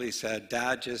text simply said,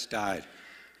 "Dad just died.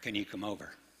 Can you come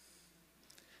over?"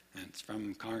 And it's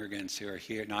from congregants who are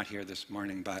here, not here this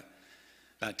morning, but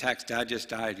that text, "Dad just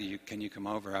died. Can you come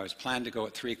over?" I was planned to go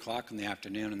at 3 o'clock in the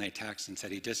afternoon, and they texted and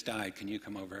said, "He just died. Can you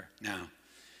come over now?"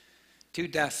 2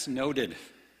 deaths noted.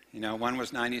 You know, one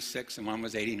was 96 and one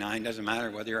was 89. Doesn't matter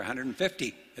whether you're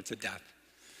 150, it's a death.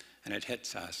 And it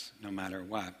hits us no matter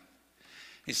what.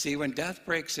 You see, when death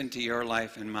breaks into your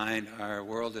life and mine, our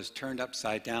world is turned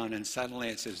upside down, and suddenly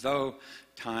it's as though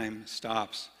time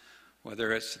stops.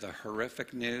 Whether it's the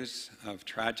horrific news of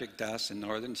tragic deaths in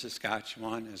northern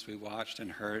Saskatchewan, as we watched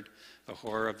and heard the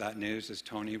horror of that news as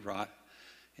Tony brought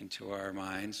into our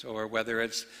minds, or whether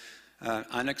it's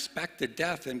unexpected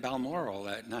death in Balmoral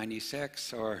at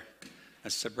 96, or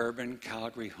a suburban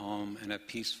Calgary home and a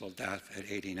peaceful death at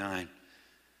 89.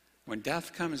 When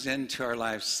death comes into our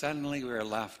lives, suddenly we are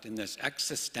left in this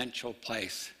existential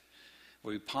place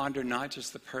where we ponder not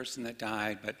just the person that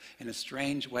died, but in a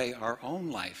strange way, our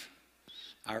own life,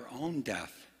 our own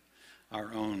death,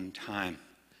 our own time.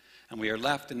 And we are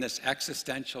left in this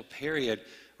existential period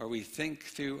where we think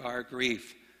through our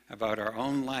grief about our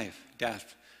own life,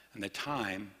 death, and the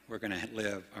time we're going to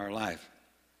live our life.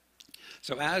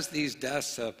 So as these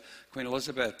deaths of Queen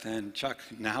Elizabeth and Chuck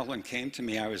Nowlin came to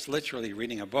me, I was literally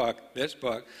reading a book, this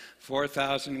book,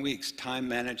 4,000 Weeks, Time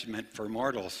Management for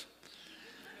Mortals.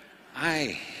 I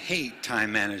hate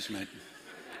time management.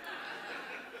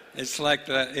 It's like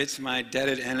it's my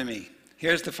dreaded enemy.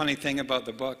 Here's the funny thing about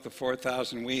the book, the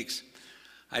 4,000 Weeks.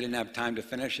 I didn't have time to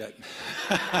finish it.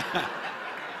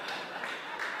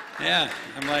 Yeah,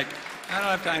 I'm like, I don't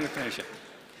have time to finish it.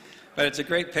 But it's a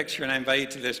great picture, and I invite you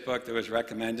to this book that was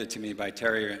recommended to me by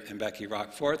Terry and Becky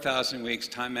Rock. 4,000 Weeks,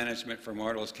 Time Management for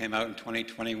Mortals came out in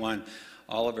 2021.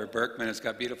 Oliver Berkman has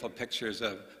got beautiful pictures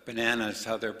of bananas,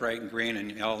 how they're bright and green,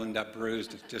 and you all end up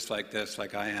bruised just like this,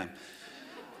 like I am.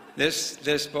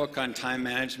 This book on time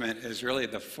management is really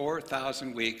the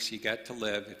 4,000 weeks you get to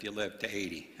live if you live to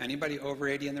 80. Anybody over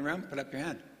 80 in the room? Put up your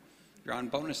hand. You're on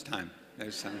bonus time.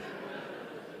 There's some.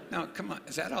 No, come on.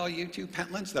 Is that all you two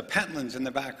Pentlins? The Pentlins in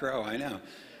the back row, I know.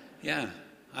 Yeah.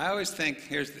 I always think,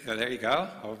 there you go,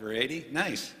 over 80.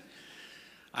 Nice.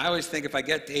 I always think if I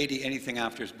get to 80, anything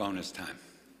after is bonus time.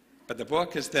 But the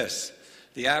book is this,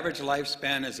 The average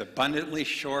lifespan is abundantly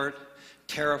short,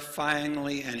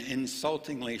 terrifyingly and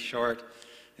insultingly short.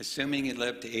 Assuming you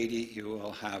live to 80, you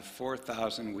will have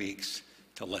 4,000 weeks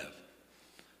to live.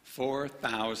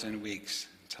 4,000 weeks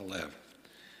to live.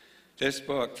 This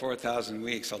book, 4,000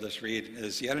 Weeks, I'll just read,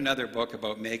 is yet another book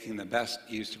about making the best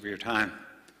use of your time.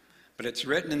 But it's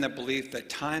written in the belief that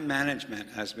time management,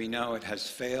 as we know it, has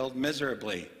failed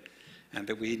miserably, and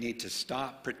that we need to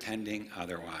stop pretending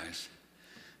otherwise.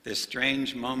 This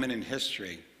strange moment in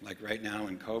history, like right now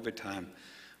in COVID time,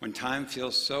 when time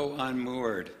feels so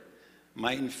unmoored,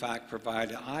 might in fact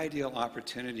provide an ideal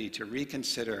opportunity to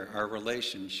reconsider our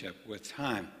relationship with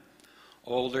time.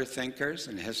 Older thinkers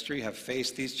in history have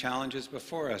faced these challenges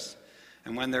before us,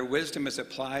 and when their wisdom is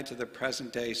applied to the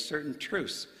present day, certain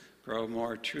truths grow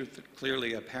more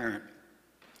clearly apparent.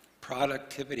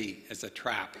 Productivity is a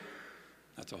trap.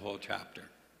 That's a whole chapter.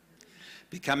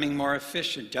 Becoming more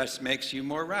efficient just makes you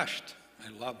more rushed. I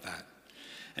love that.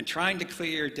 And trying to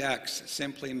clear your decks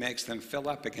simply makes them fill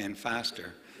up again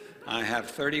faster. I have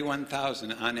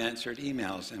 31,000 unanswered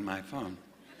emails in my phone.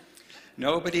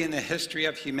 Nobody in the history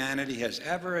of humanity has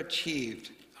ever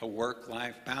achieved a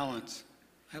work-life balance.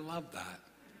 I love that.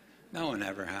 No one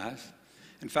ever has.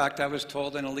 In fact, I was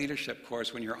told in a leadership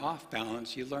course, when you're off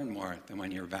balance, you learn more than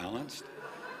when you're balanced.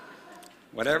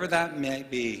 Whatever that may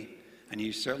be, and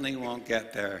you certainly won't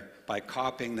get there by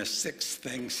copying the 6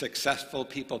 things successful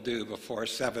people do before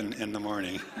 7 in the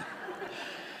morning.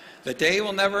 The day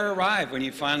will never arrive when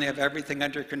you finally have everything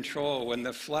under control, when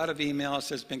the flood of emails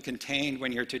has been contained,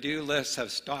 when your to-do lists have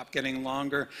stopped getting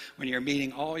longer, when you're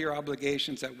meeting all your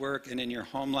obligations at work and in your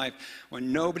home life,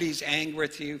 when nobody's angry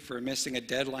with you for missing a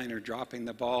deadline or dropping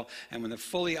the ball, and when the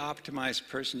fully optimized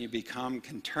person you become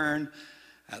can turn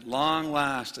at long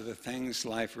last to the things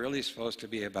life really is supposed to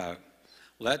be about.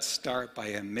 Let's start by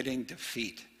admitting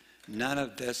defeat. None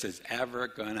of this is ever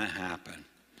going to happen.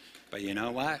 But you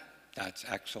know what? That's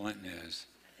excellent news.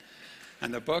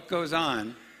 And the book goes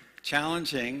on,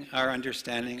 challenging our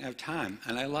understanding of time,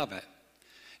 and I love it.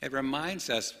 It reminds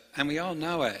us, and we all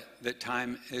know it, that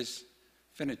time is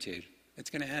finitude. It's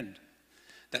going to end.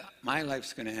 That my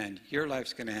life's going to end, your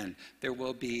life's going to end. There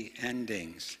will be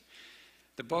endings.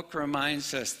 The book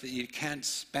reminds us that you can't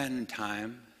spend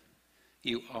time,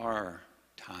 you are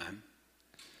time.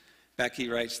 Becky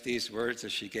writes these words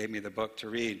as she gave me the book to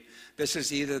read. This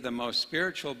is either the most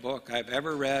spiritual book I've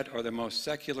ever read or the most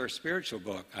secular spiritual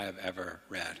book I have ever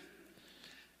read.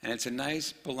 And it's a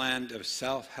nice blend of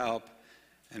self-help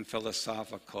and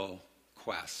philosophical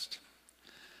quest.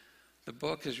 The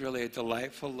book is really a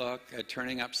delightful look at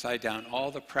turning upside down all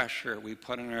the pressure we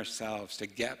put on ourselves to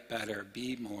get better,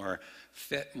 be more,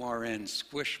 fit more in,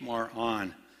 squish more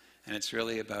on. And it's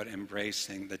really about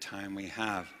embracing the time we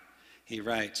have. He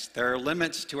writes, there are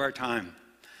limits to our time.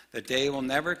 The day will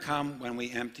never come when we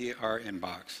empty our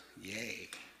inbox. Yay.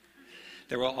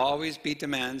 There will always be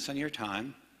demands on your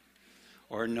time,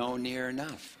 or no near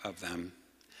enough of them.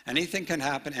 Anything can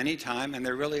happen anytime, and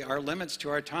there really are limits to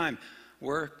our time.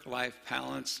 Work-life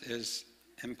balance is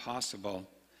impossible,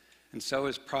 and so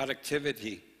is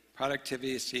productivity.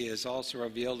 Productivity is also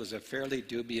revealed as a fairly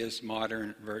dubious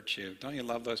modern virtue. Don't you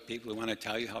love those people who want to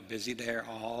tell you how busy they are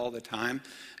all the time,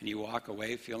 and you walk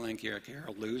away feeling like you're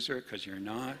a loser because you're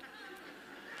not?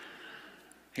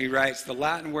 He writes, the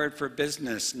Latin word for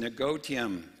business,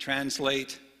 negotium,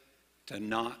 translate to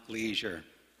not leisure,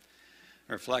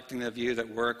 reflecting the view that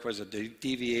work was a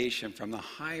deviation from the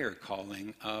higher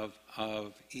calling of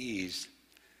ease.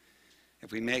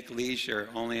 If we make leisure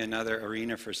only another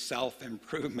arena for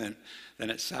self-improvement, then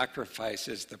it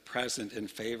sacrifices the present in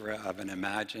favor of an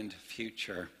imagined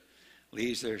future.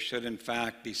 Leisure should in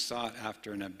fact be sought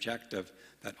after an objective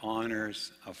that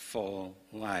honors a full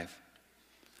life.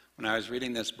 When I was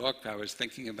reading this book, I was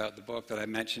thinking about the book that I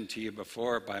mentioned to you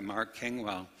before by Mark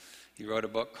Kingwell. He wrote a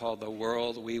book called The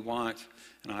World We Want,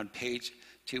 and on page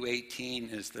 218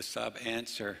 is the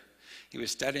sub-answer. He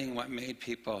was studying what made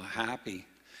people happy.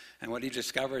 And what he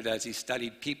discovered as he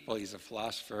studied people, he's a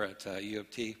philosopher at U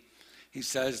of T, he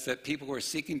says that people were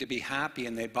seeking to be happy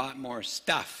and they bought more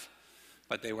stuff,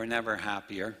 but they were never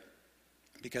happier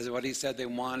because what he said they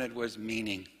wanted was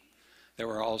meaning. They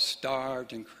were all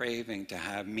starved and craving to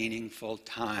have meaningful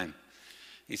time.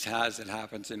 He says it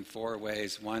happens in 4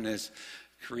 ways. One is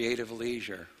creative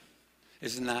leisure.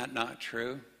 Isn't that not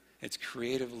true? It's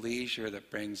creative leisure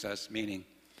that brings us meaning.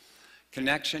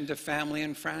 Connection to family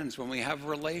and friends. When we have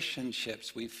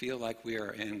relationships, we feel like we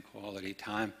are in quality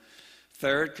time.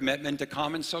 Third, commitment to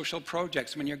common social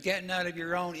projects. When you're getting out of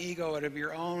your own ego, out of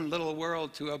your own little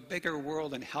world to a bigger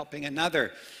world and helping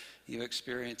another, you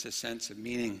experience a sense of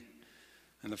meaning.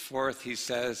 And the fourth, he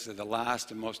says, the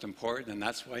last and most important, and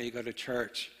that's why you go to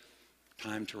church,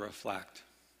 time to reflect.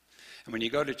 And when you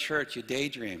go to church, you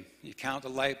daydream. You count the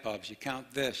light bulbs. You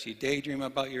count this. You daydream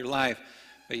about your life.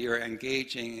 But you're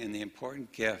engaging in the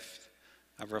important gift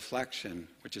of reflection,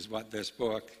 which is what this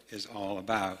book is all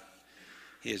about.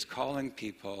 He is calling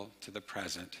people to the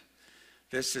present.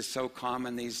 This is so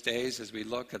common these days as we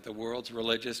look at the world's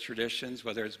religious traditions,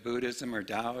 whether it's Buddhism or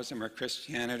Taoism or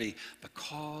Christianity. The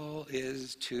call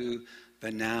is to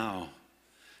the now,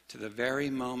 to the very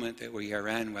moment that we are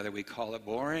in, whether we call it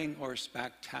boring or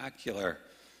spectacular.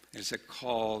 It's a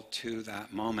call to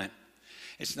that moment.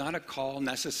 It's not a call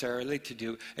necessarily to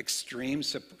do extreme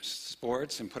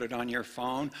sports and put it on your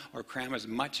phone or cram as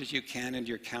much as you can into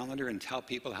your calendar and tell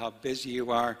people how busy you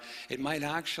are. It might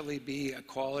actually be a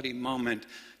quality moment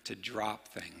to drop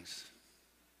things,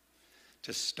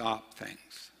 to stop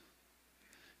things,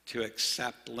 to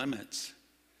accept limits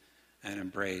and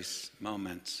embrace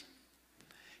moments.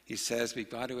 He says we've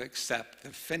got to accept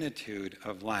the finitude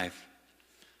of life,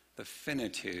 the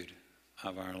finitude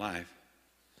of our life.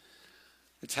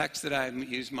 The text that I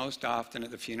use most often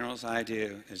at the funerals I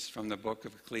do is from the book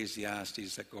of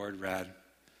Ecclesiastes that Gord read.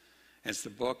 It's the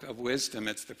book of wisdom.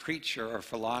 It's the preacher or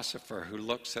philosopher who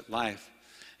looks at life.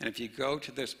 And if you go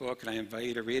to this book, and I invite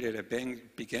you to read it,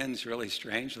 it begins really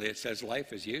strangely. It says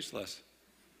life is useless.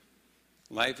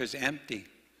 Life is empty.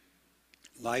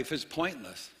 Life is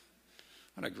pointless.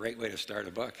 What a great way to start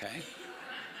a book, hey?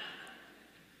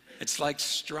 It's like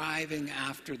striving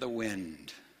after the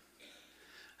wind.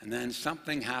 And then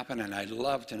something happened, and I'd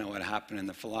love to know what happened in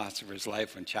the philosopher's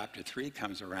life when chapter 3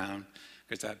 comes around,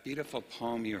 because that beautiful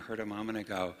poem you heard a moment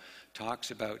ago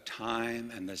talks about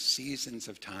time and the seasons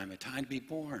of time, a time to be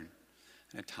born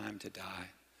and a time to die,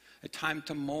 a time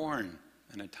to mourn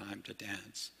and a time to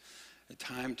dance, a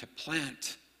time to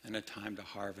plant and a time to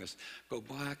harvest. Go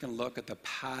back and look at the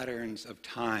patterns of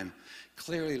time,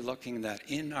 clearly looking that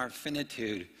in our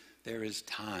finitude there is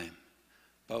time,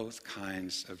 both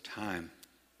kinds of time.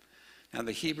 Now,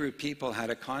 the Hebrew people had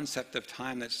a concept of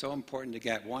time that's so important to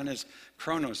get. One is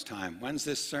chronos time. When's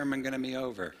this sermon going to be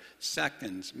over?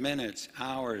 Seconds, minutes,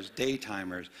 hours, day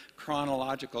timers,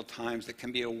 chronological times that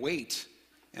can be a weight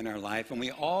in our life. And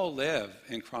we all live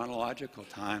in chronological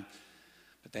time.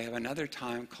 But they have another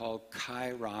time called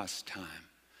kairos time,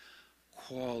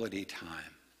 quality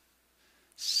time,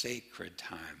 sacred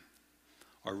time,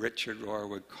 or Richard Rohr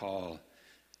would call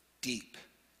deep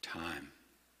time.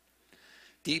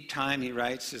 Deep time, he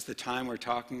writes, is the time we're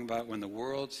talking about when the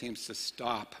world seems to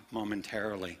stop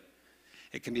momentarily.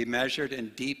 It can be measured in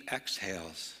deep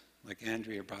exhales, like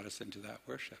Andrea brought us into that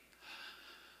worship.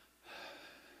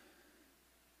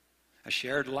 A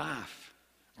shared laugh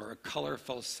or a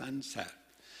colorful sunset.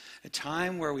 A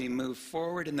time where we move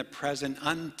forward in the present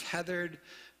untethered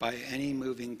by any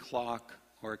moving clock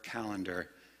or calendar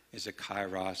is a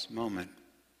kairos moment.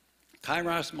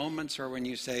 Kairos moments are when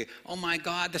you say, oh my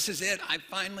God, this is it, I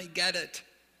finally get it.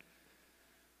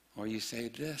 Or you say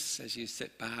this as you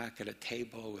sit back at a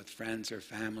table with friends or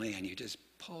family and you just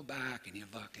pull back and you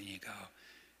look and you go,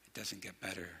 it doesn't get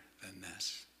better than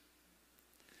this.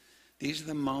 These are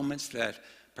the moments that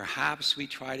perhaps we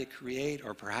try to create,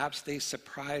 or perhaps they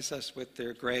surprise us with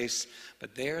their grace,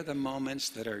 but they're the moments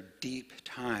that are deep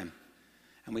time.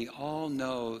 And we all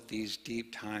know these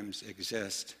deep times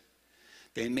exist.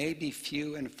 They may be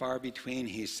few and far between,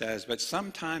 he says, but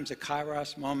sometimes a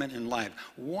kairos moment in life,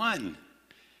 one,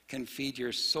 can feed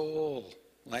your soul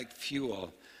like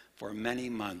fuel for many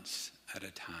months at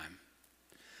a time.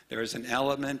 There is an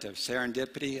element of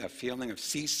serendipity, a feeling of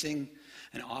ceasing,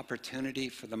 an opportunity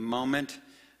for the moment,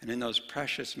 and in those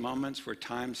precious moments where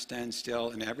time stands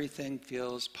still and everything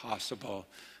feels possible,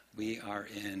 we are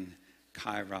in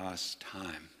kairos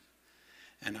time.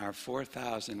 And our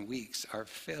 4,000 weeks are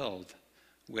filled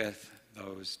with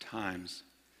those times.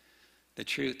 The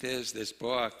truth is, this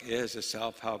book is a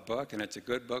self-help book, and it's a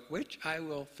good book, which I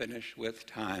will finish with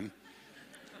time.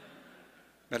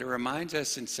 But it reminds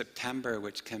us in September,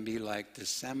 which can be like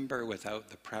December without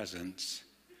the presents,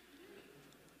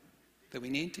 that we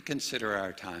need to consider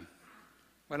our time.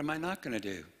 What am I not going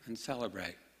to do and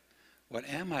celebrate? What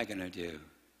am I going to do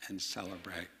and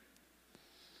celebrate?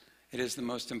 It is the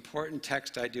most important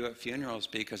text I do at funerals,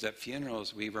 because at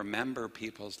funerals we remember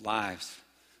people's lives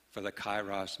for the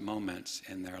kairos moments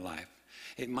in their life.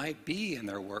 It might be in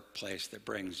their workplace that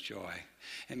brings joy.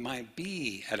 It might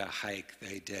be at a hike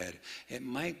they did. It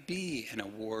might be an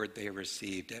award they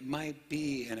received. It might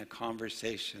be in a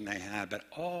conversation they had. But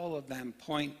all of them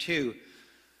point to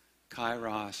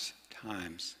kairos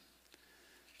times.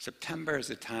 September is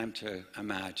a time to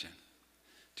imagine,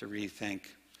 to rethink,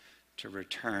 to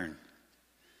return.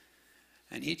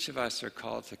 And each of us are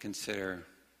called to consider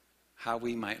how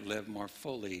we might live more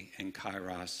fully in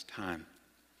Kairos time.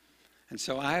 And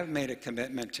so I have made a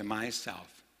commitment to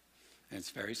myself, and it's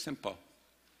very simple.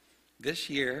 This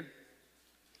year,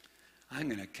 I'm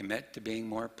going to commit to being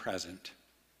more present.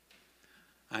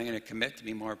 I'm going to commit to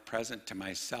be more present to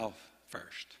myself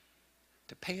first,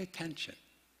 to pay attention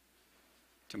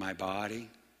to my body,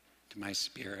 to my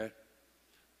spirit,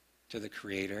 to the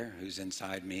Creator who's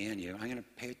inside me and you. I'm going to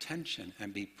pay attention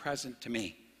and be present to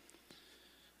me.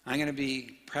 I'm going to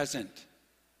be present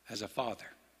as a father.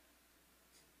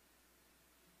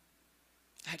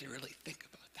 I had to really think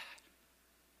about that.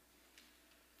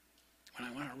 When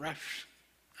I want to rush,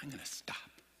 I'm going to stop.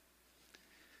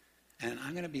 And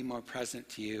I'm going to be more present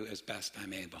to you as best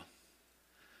I'm able.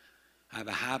 I have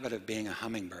a habit of being a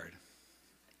hummingbird.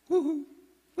 Woohoo,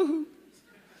 woohoo.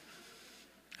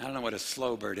 I don't know what a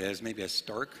slow bird is, maybe a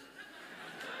stork.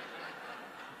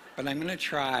 But I'm going to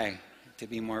try to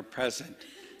be more present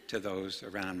to those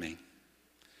around me.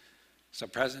 So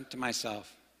present to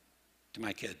myself, to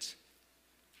my kids,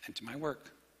 and to my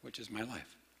work, which is my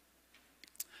life.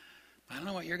 I don't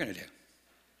know what you're going to do,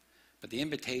 but the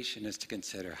invitation is to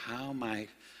consider how might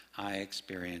I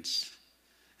experience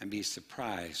and be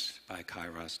surprised by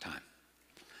Kairos time.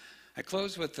 I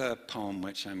close with a poem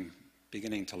which I'm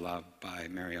beginning to love by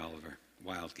Mary Oliver,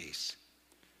 Wild Geese.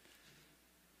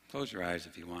 Close your eyes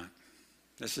if you want.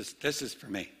 This is for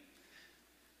me.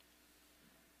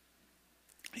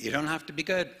 You don't have to be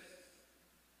good.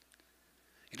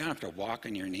 You don't have to walk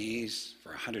on your knees for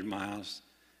 100 miles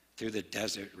through the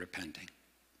desert repenting.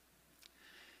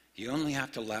 You only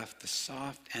have to let the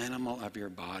soft animal of your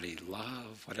body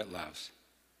love what it loves.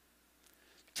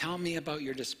 Tell me about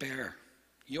your despair,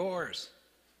 yours,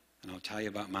 and I'll tell you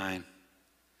about mine.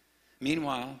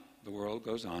 Meanwhile, the world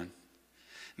goes on.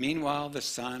 Meanwhile, the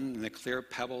sun and the clear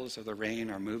pebbles of the rain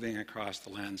are moving across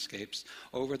the landscapes,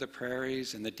 over the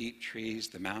prairies and the deep trees,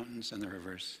 the mountains and the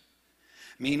rivers.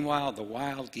 Meanwhile, the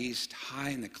wild geese, high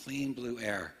in the clean blue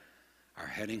air, are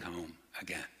heading home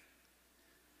again.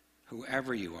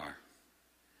 Whoever you are,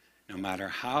 no matter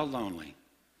how lonely,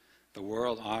 the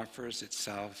world offers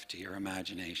itself to your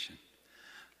imagination,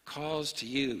 calls to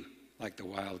you like the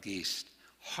wild geese,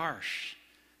 harsh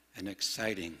and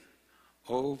exciting,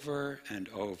 over and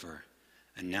over,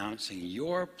 announcing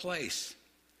your place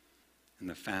in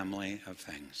the family of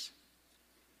things.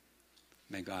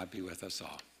 May God be with us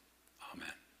all.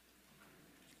 Amen.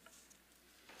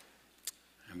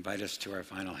 I invite us to our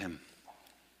final hymn.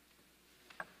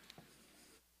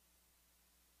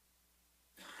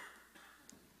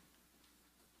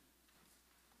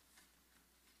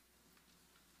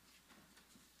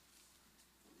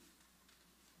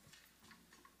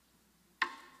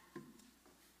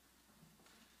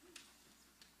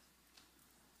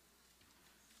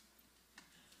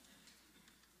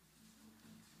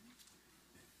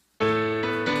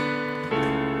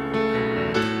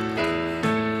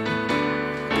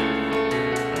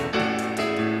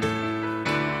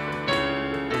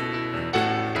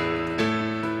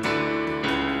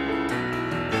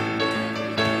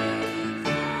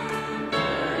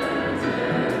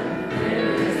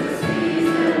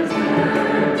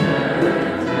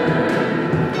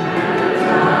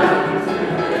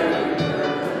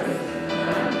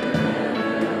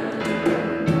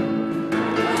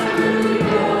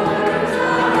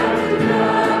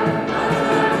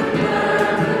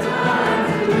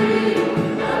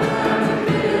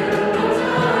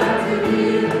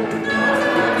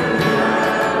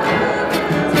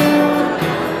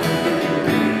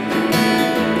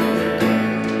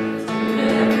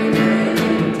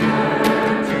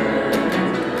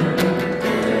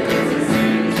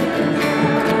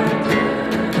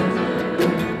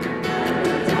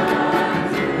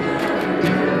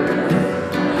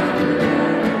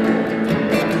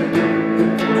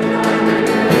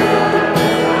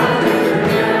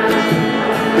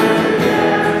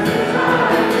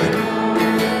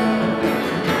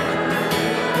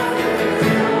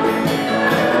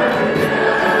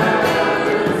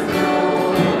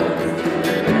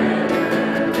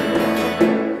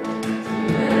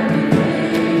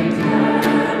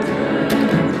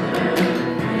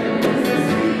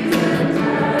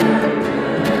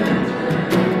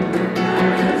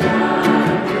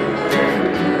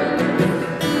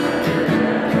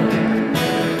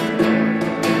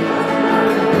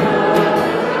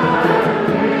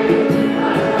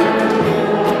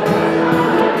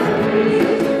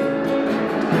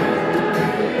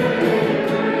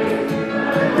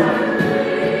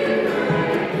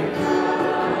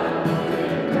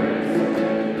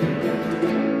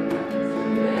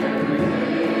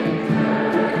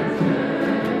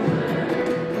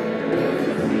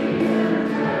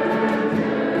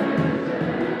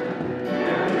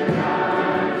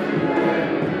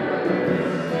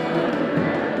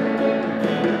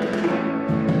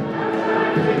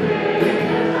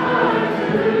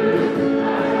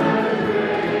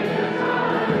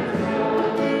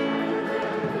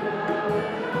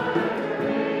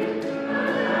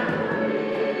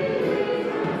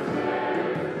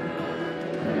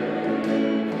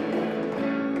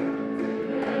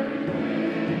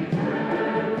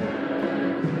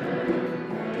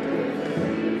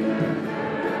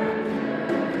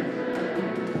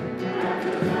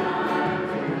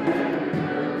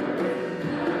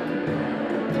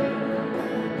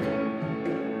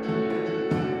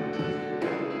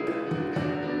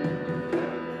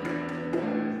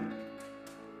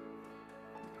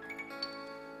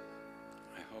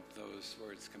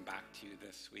 words come back to you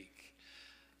this week.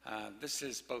 This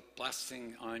is both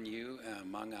blessing on you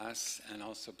among us and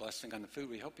also blessing on the food.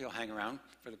 We hope you'll hang around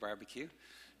for the barbecue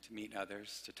to meet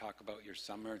others, to talk about your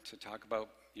summer, to talk about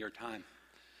your time.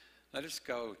 Let us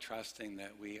go trusting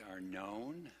that we are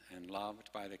known and loved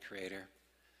by the Creator.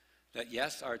 That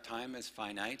yes, our time is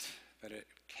finite, but it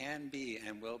can be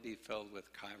and will be filled with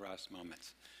kairos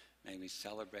moments. May we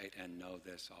celebrate and know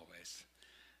this always.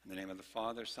 In the name of the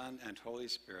Father, Son, and Holy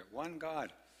Spirit, one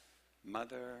God,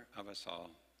 Mother of us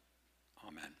all.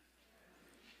 Amen.